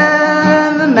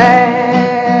and the mare.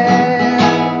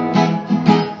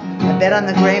 I bet on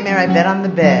the gray mare, I bet on the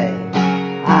bay.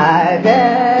 I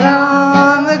bet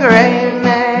on the gray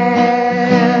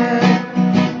mare.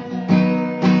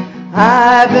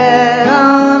 I bet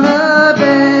on the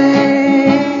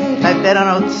bay. If I bet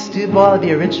on old Steuben, I'd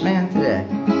be a rich man today.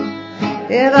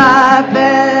 If I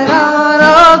bet on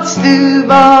old Steuben,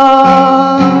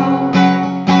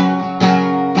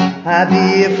 I'd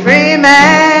be a free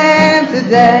man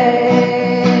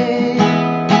today.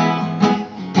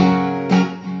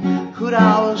 Hoot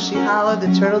owl, she hollered,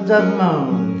 the turtle dove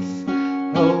moans.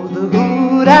 Oh, the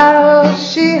hoot owl,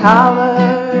 she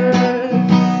hollers,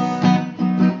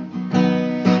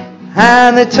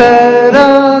 and the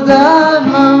turtle dove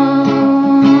moans.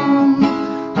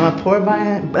 I'm a poor boy, I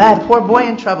had a poor boy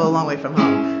in trouble a long way from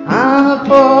home. I'm a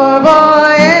poor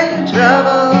boy in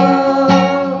trouble.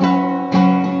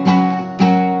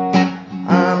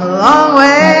 I'm a long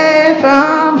way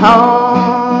from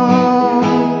home,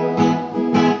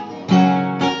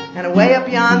 and away up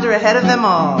yonder ahead of them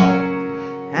all,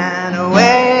 and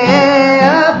away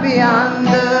up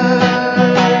yonder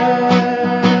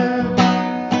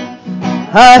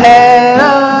ahead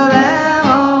of them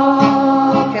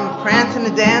all came a prancing, a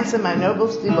dancing, my noble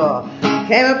Steuben.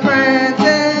 Came a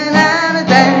prancing and a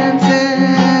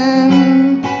dancing,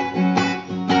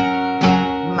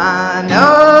 my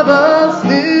noble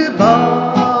Steuben.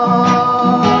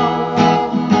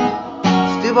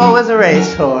 Steuben was a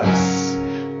racehorse.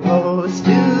 Oh,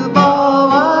 Steuben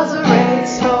was a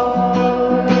racehorse,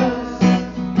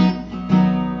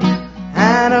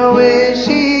 and I wish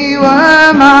he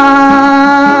were mine.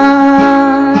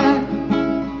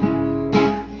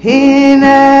 He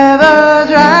never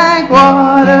drank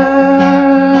water.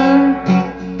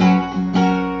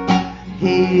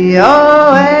 He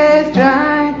always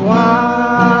drank wine.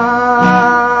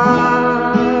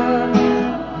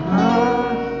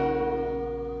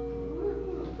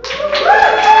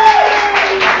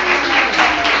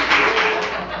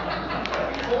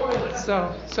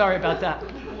 So, sorry about that.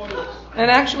 And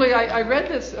actually, I read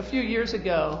this a few years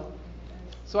ago,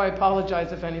 so I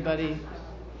apologize if anybody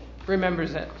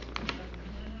remembers it.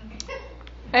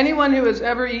 Anyone who has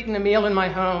ever eaten a meal in my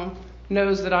home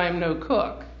knows that I am no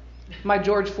cook. My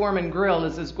George Foreman grill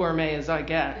is as gourmet as I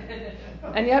get.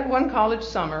 And yet one college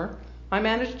summer, I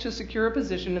managed to secure a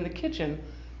position in the kitchen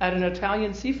at an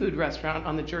Italian seafood restaurant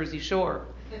on the Jersey Shore.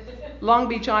 Long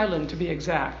Beach Island, to be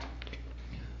exact.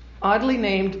 Oddly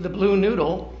named the Blue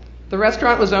Noodle, the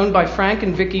restaurant was owned by Frank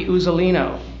and Vicky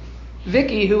Uzzolino.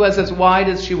 Vicky, who was as wide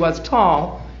as she was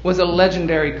tall, was a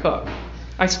legendary cook.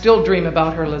 I still dream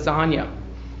about her lasagna.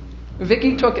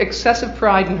 Vicky took excessive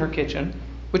pride in her kitchen,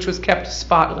 which was kept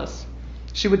spotless.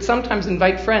 She would sometimes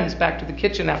invite friends back to the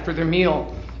kitchen after their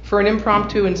meal for an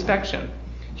impromptu inspection.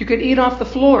 You could eat off the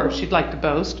floor, she'd like to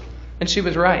boast, and she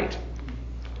was right.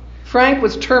 Frank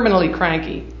was terminally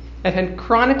cranky and had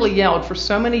chronically yelled for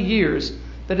so many years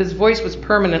that his voice was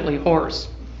permanently hoarse.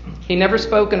 He never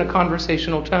spoke in a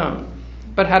conversational tone,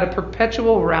 but had a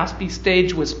perpetual raspy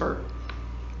stage whisper.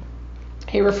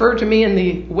 He referred to me and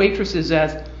the waitresses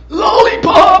as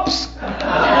lollipops.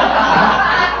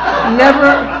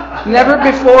 Never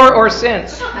before or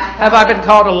since have I been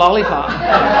called a lollipop.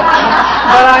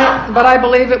 But I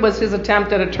believe it was his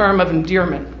attempt at a term of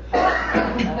endearment.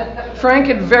 Frank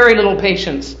had very little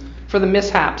patience for the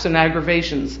mishaps and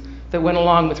aggravations that went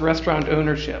along with restaurant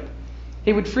ownership.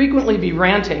 He would frequently be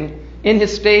ranting in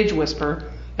his stage whisper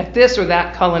at this or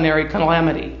that culinary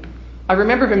calamity. I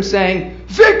remember him saying,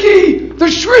 "Vicky, the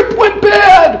shrimp went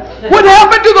bad! What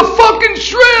happened to the fucking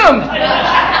shrimp?"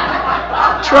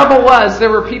 Trouble was, there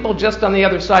were people just on the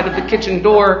other side of the kitchen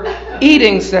door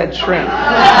eating said shrimp.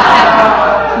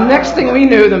 Next thing we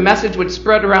knew, the message would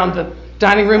spread around the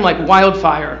dining room like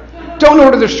wildfire. "Don't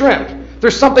order the shrimp.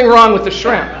 There's something wrong with the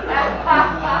shrimp."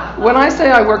 When I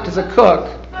say I worked as a cook,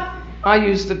 I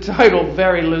use the title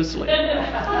very loosely.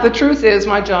 The truth is,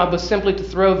 my job was simply to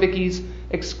throw Vicky's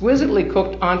exquisitely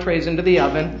cooked entrees into the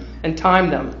oven and time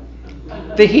them.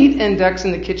 The heat index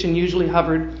in the kitchen usually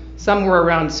hovered somewhere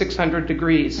around 600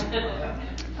 degrees.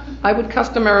 I would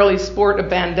customarily sport a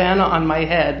bandana on my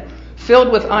head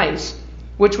filled with ice,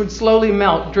 which would slowly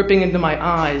melt, dripping into my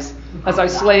eyes as I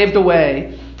slaved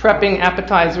away, prepping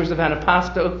appetizers of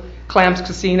antipasto, clams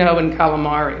casino, and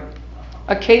calamari.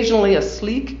 Occasionally, a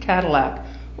sleek Cadillac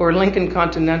or Lincoln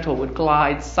Continental would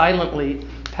glide silently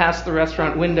past the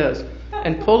restaurant windows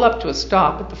and pull up to a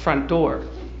stop at the front door,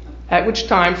 at which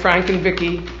time Frank and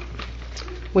Vicky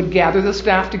would gather the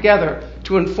staff together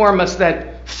to inform us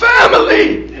that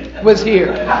family was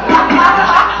here.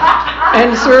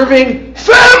 And serving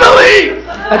family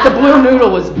at the Blue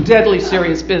Noodle was deadly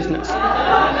serious business.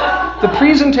 The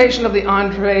presentation of the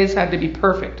entrees had to be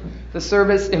perfect, the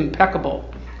service impeccable.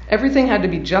 Everything had to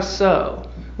be just so.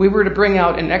 We were to bring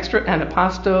out an extra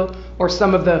antipasto or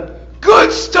some of the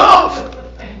good stuff,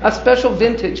 a special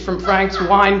vintage from Frank's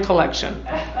wine collection.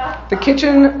 The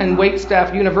kitchen and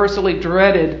waitstaff universally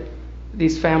dreaded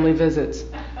these family visits.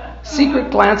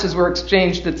 Secret glances were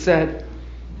exchanged that said,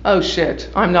 "Oh shit,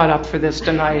 I'm not up for this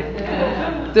tonight."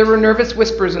 There were nervous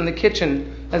whispers in the kitchen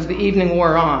as the evening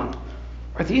wore on.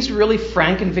 Are these really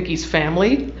Frank and Vicky's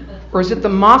family? Or is it the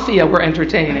mafia we're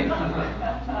entertaining?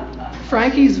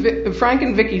 Frank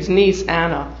and Vicky's niece,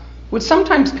 Anna, would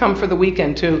sometimes come for the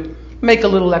weekend to make a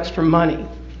little extra money.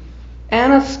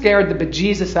 Anna scared the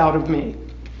bejesus out of me.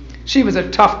 She was a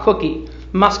tough cookie,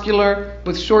 muscular,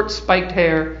 with short spiked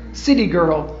hair, city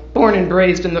girl, born and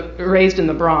raised in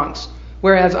the Bronx,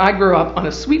 whereas I grew up on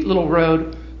a sweet little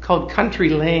road called Country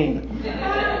Lane,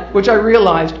 which I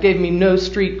realized gave me no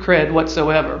street cred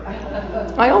whatsoever.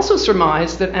 I also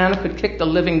surmised that Anna could kick the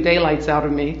living daylights out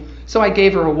of me, so I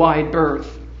gave her a wide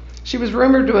berth. She was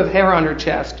rumored to have hair on her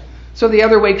chest, so the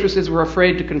other waitresses were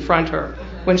afraid to confront her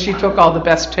when she took all the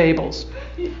best tables.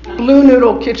 Blue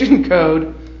Noodle kitchen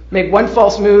code: make one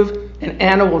false move and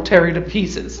Anna will tear you to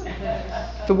pieces.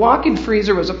 The walk-in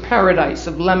freezer was a paradise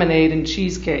of lemonade and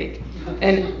cheesecake,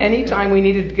 and any time we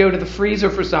needed to go to the freezer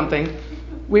for something,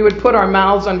 we would put our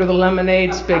mouths under the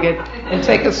lemonade spigot and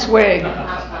take a swig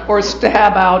or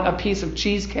stab out a piece of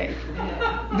cheesecake.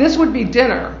 This would be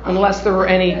dinner unless there were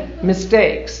any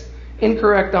mistakes,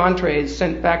 incorrect entrees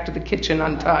sent back to the kitchen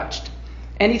untouched.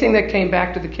 Anything that came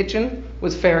back to the kitchen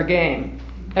was fair game.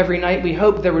 Every night we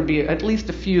hoped there would be at least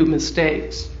a few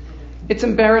mistakes. It's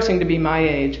embarrassing to be my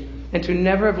age and to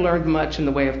never have learned much in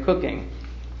the way of cooking.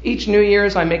 Each New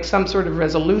Year's I make some sort of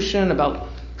resolution about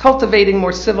cultivating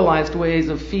more civilized ways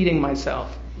of feeding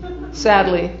myself.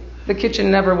 Sadly, the kitchen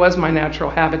never was my natural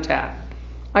habitat.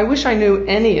 I wish I knew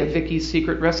any of Vicky's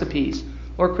secret recipes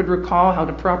or could recall how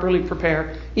to properly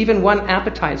prepare even one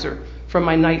appetizer from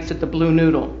my nights at the Blue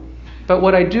Noodle. But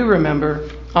what I do remember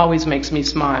always makes me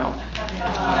smile.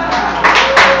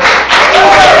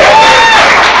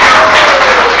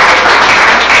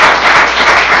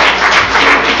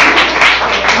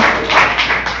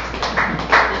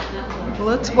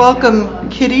 Let's welcome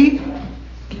Kitty,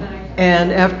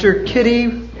 and after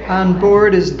Kitty on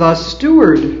board is the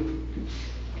steward.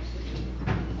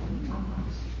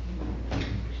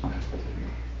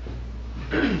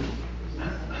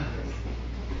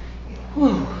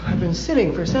 Whew, I've been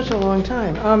sitting for such a long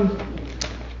time.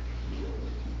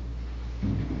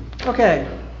 Okay.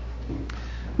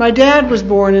 My dad was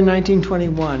born in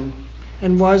 1921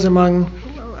 and was, among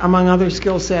other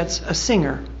skill sets, a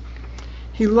singer.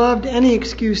 He loved any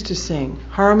excuse to sing,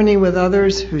 harmony with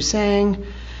others who sang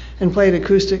and played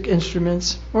acoustic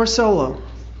instruments or solo.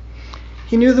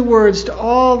 He knew the words to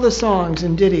all the songs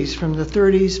and ditties from the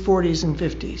 30s, 40s, and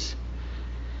 50s.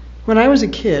 When I was a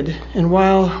kid, and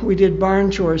while we did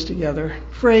barn chores together,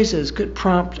 phrases could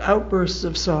prompt outbursts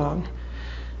of song.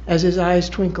 As his eyes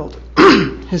twinkled,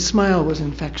 his smile was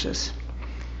infectious.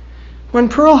 When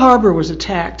Pearl Harbor was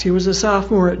attacked, he was a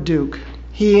sophomore at Duke,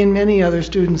 He and many other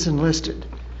students enlisted.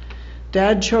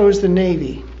 Dad chose the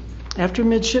Navy. After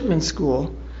midshipman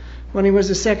school, when he was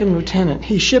a second lieutenant,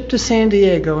 he shipped to San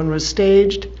Diego and was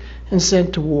staged and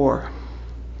sent to war.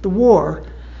 The war,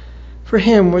 for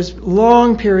him, was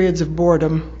long periods of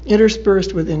boredom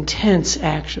interspersed with intense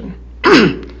action.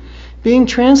 Being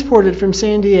transported from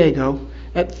San Diego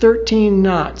at 13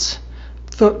 knots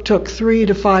took 3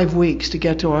 to 5 weeks to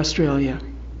get to Australia.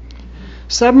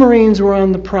 Submarines were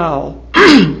on the prowl,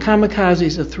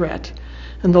 kamikazes a threat,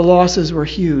 and the losses were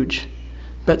huge.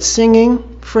 But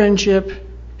singing, friendship,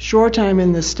 short time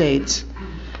in the States,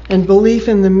 and belief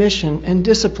in the mission and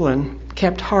discipline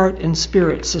kept heart and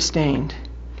spirit sustained.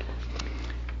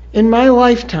 In my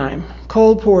lifetime,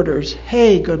 Cole Porter's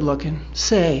 "Hey, good lookin',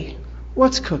 say,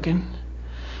 what's cookin'?"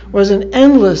 was an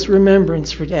endless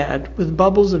remembrance for Dad, with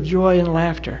bubbles of joy and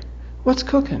laughter. What's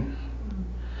cookin'?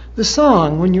 The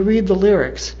song, when you read the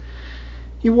lyrics,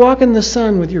 you walk in the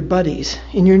sun with your buddies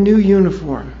in your new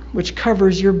uniform, which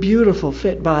covers your beautiful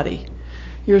fit body.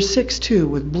 You're 6'2"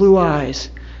 with blue eyes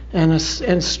and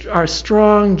are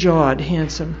strong-jawed,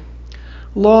 handsome.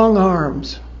 Long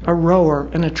arms, a rower,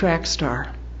 and a track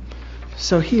star.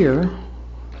 So here,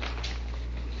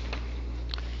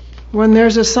 when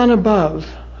there's a sun above,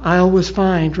 I always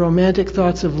find romantic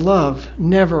thoughts of love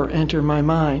never enter my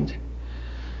mind.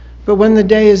 But when the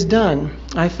day is done,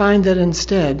 I find that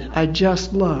instead I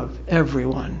just love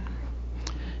everyone.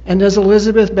 And as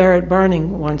Elizabeth Barrett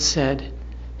Barning once said,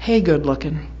 "Hey, good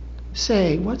lookin',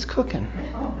 say, what's cookin'?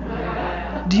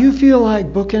 Do you feel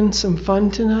like booking some fun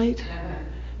tonight?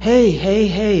 Hey, hey,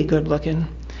 hey, good lookin',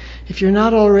 if you're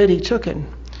not already tooken,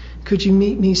 could you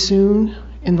meet me soon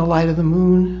in the light of the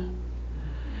moon?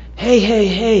 Hey, hey,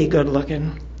 hey, good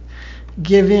lookin',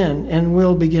 give in and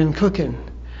we'll begin cookin'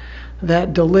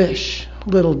 that delish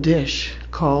little dish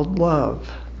called love."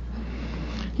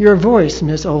 Your voice,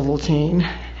 Miss Ovaltine,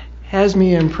 has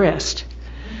me impressed.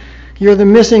 You're the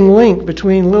missing link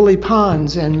between Lily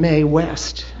Pons and Mae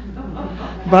West.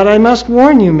 But I must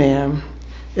warn you, ma'am,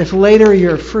 if later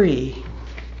you're free,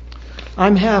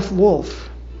 I'm half wolf,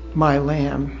 my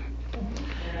lamb.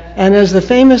 And as the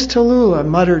famous Tallulah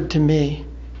muttered to me,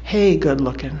 "Hey, good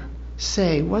lookin',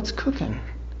 say, what's cookin'?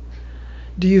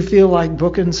 Do you feel like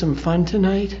booking some fun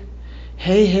tonight?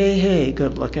 Hey, hey, hey,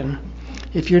 good lookin',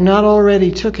 if you're not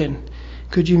already tooken,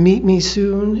 could you meet me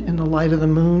soon in the light of the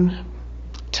moon?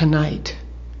 Tonight."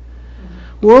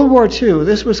 World War II,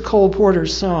 this was Cole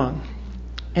Porter's song,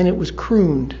 and it was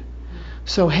crooned.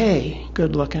 So hey,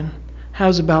 good lookin',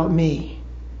 how's about me?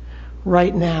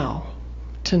 Right now,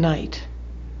 tonight.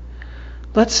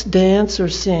 Let's dance or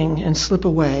sing and slip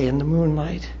away in the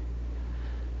moonlight.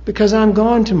 Because I'm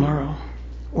gone tomorrow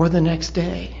or the next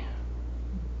day.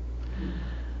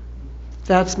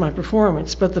 That's my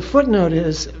performance. But the footnote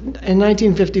is, in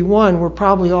 1951, we're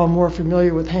probably all more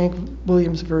familiar with Hank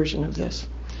Williams' version of this,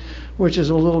 which is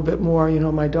a little bit more,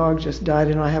 my dog just died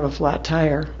and I have a flat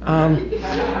tire. I'm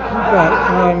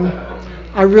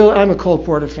a Cole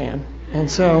Porter fan. And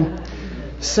so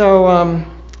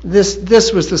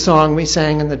this was the song we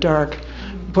sang in the dark,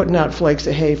 putting out flakes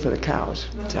of hay for the cows.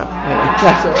 So anyway,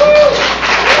 that's it.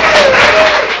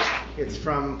 It's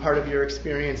from part of your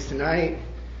experience tonight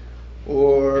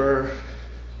or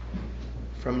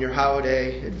from your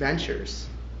holiday adventures.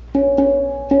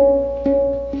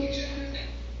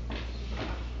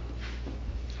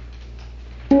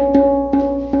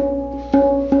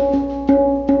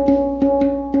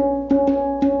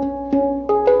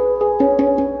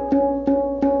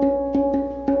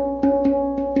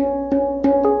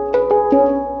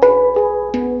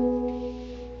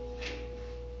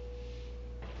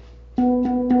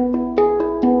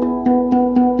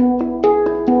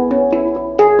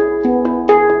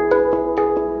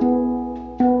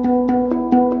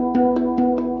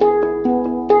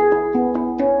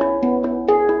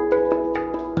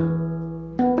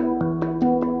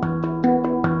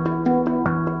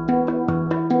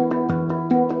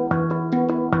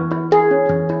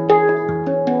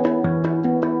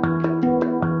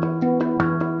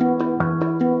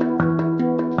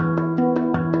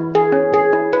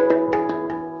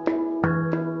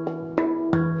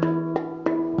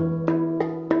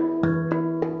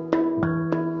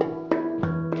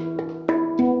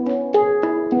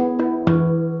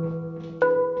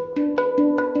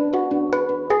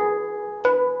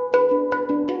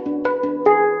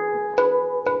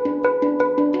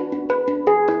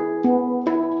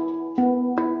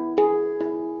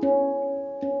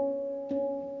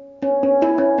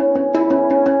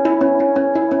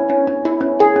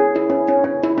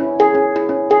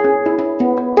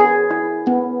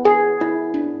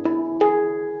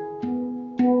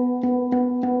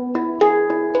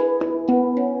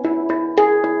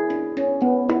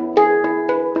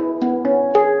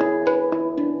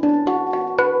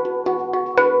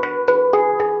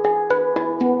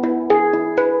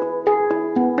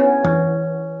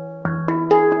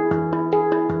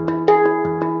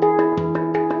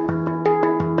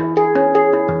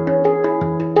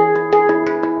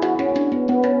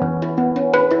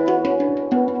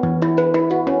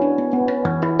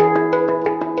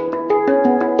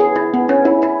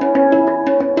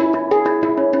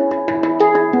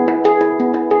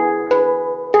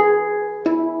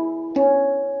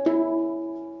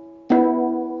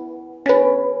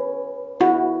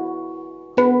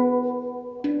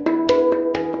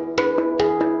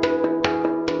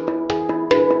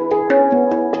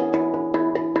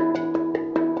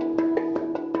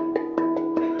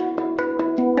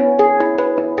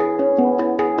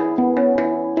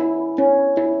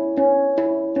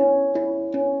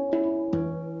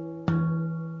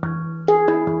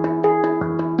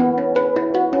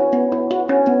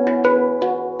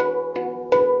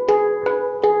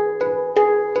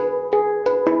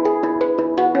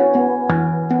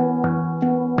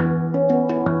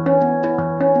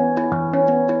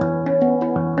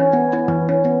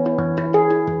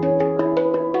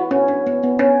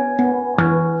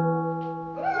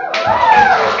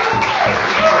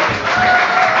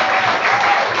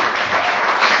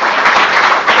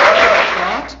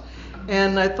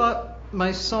 I thought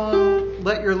my song,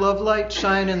 Let Your Love Light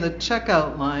Shine in the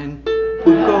Checkout Line,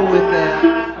 would go with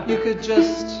that. You could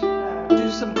just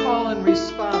do some call and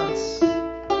response.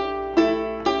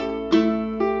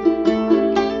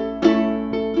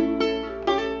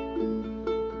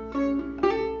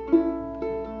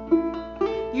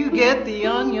 You get the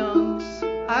onions,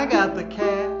 I got the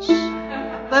cash.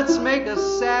 Let's make a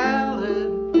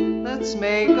salad, let's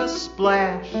make a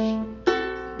splash.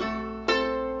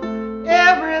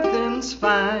 Everything's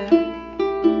fine.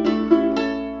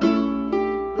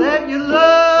 Let your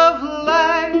love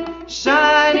light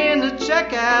shine in the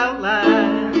checkout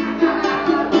line.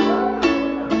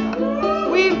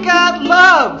 We've got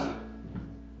love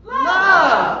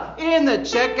in the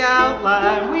checkout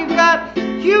line. We've got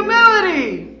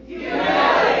humility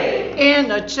in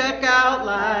the checkout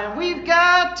line. We've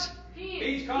got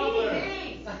Beach cobbler.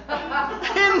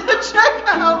 in the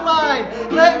checkout line.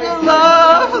 Let your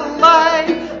love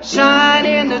light shine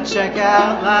in the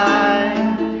checkout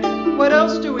line. What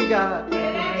else do we got?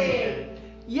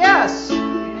 Yes.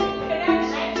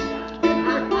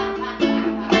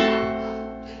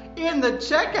 In the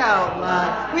checkout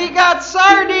line. We got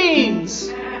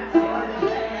sardines.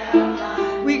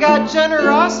 We got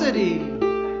generosity.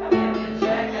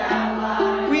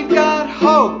 We've got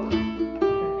hope.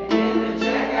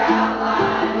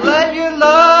 Let your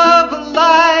love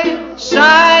light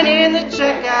shine in the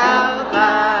checkout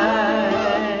line.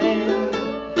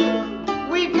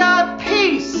 We've got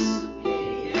peace.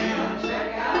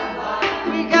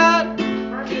 We got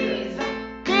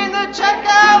in the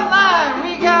checkout line.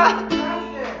 We got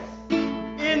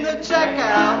in the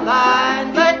checkout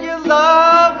line. Let your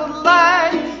love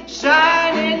light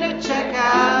shine in the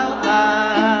checkout line.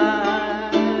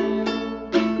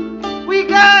 We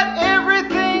got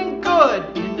everything good.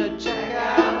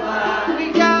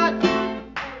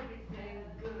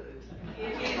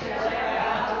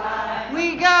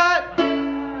 We got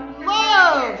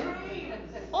love.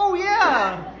 Oh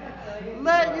yeah.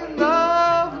 Let your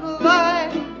love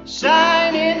light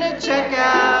shine in the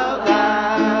checkout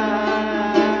line.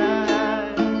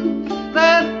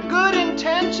 Let good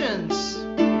intentions.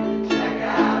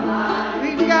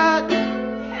 We've got in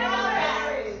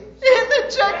the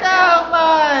checkout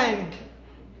line.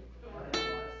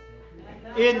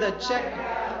 In the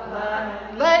checkout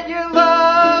line. Let your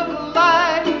love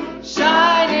light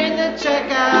shine in the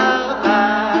checkout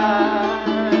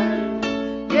line.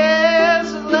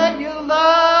 Yes, let your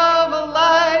love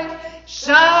light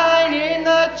shine in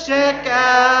the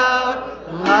checkout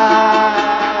line.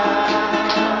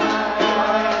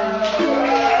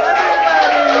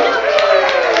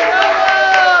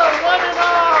 One and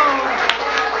all.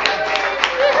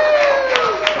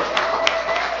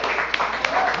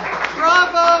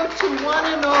 Bravo to one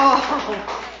and all.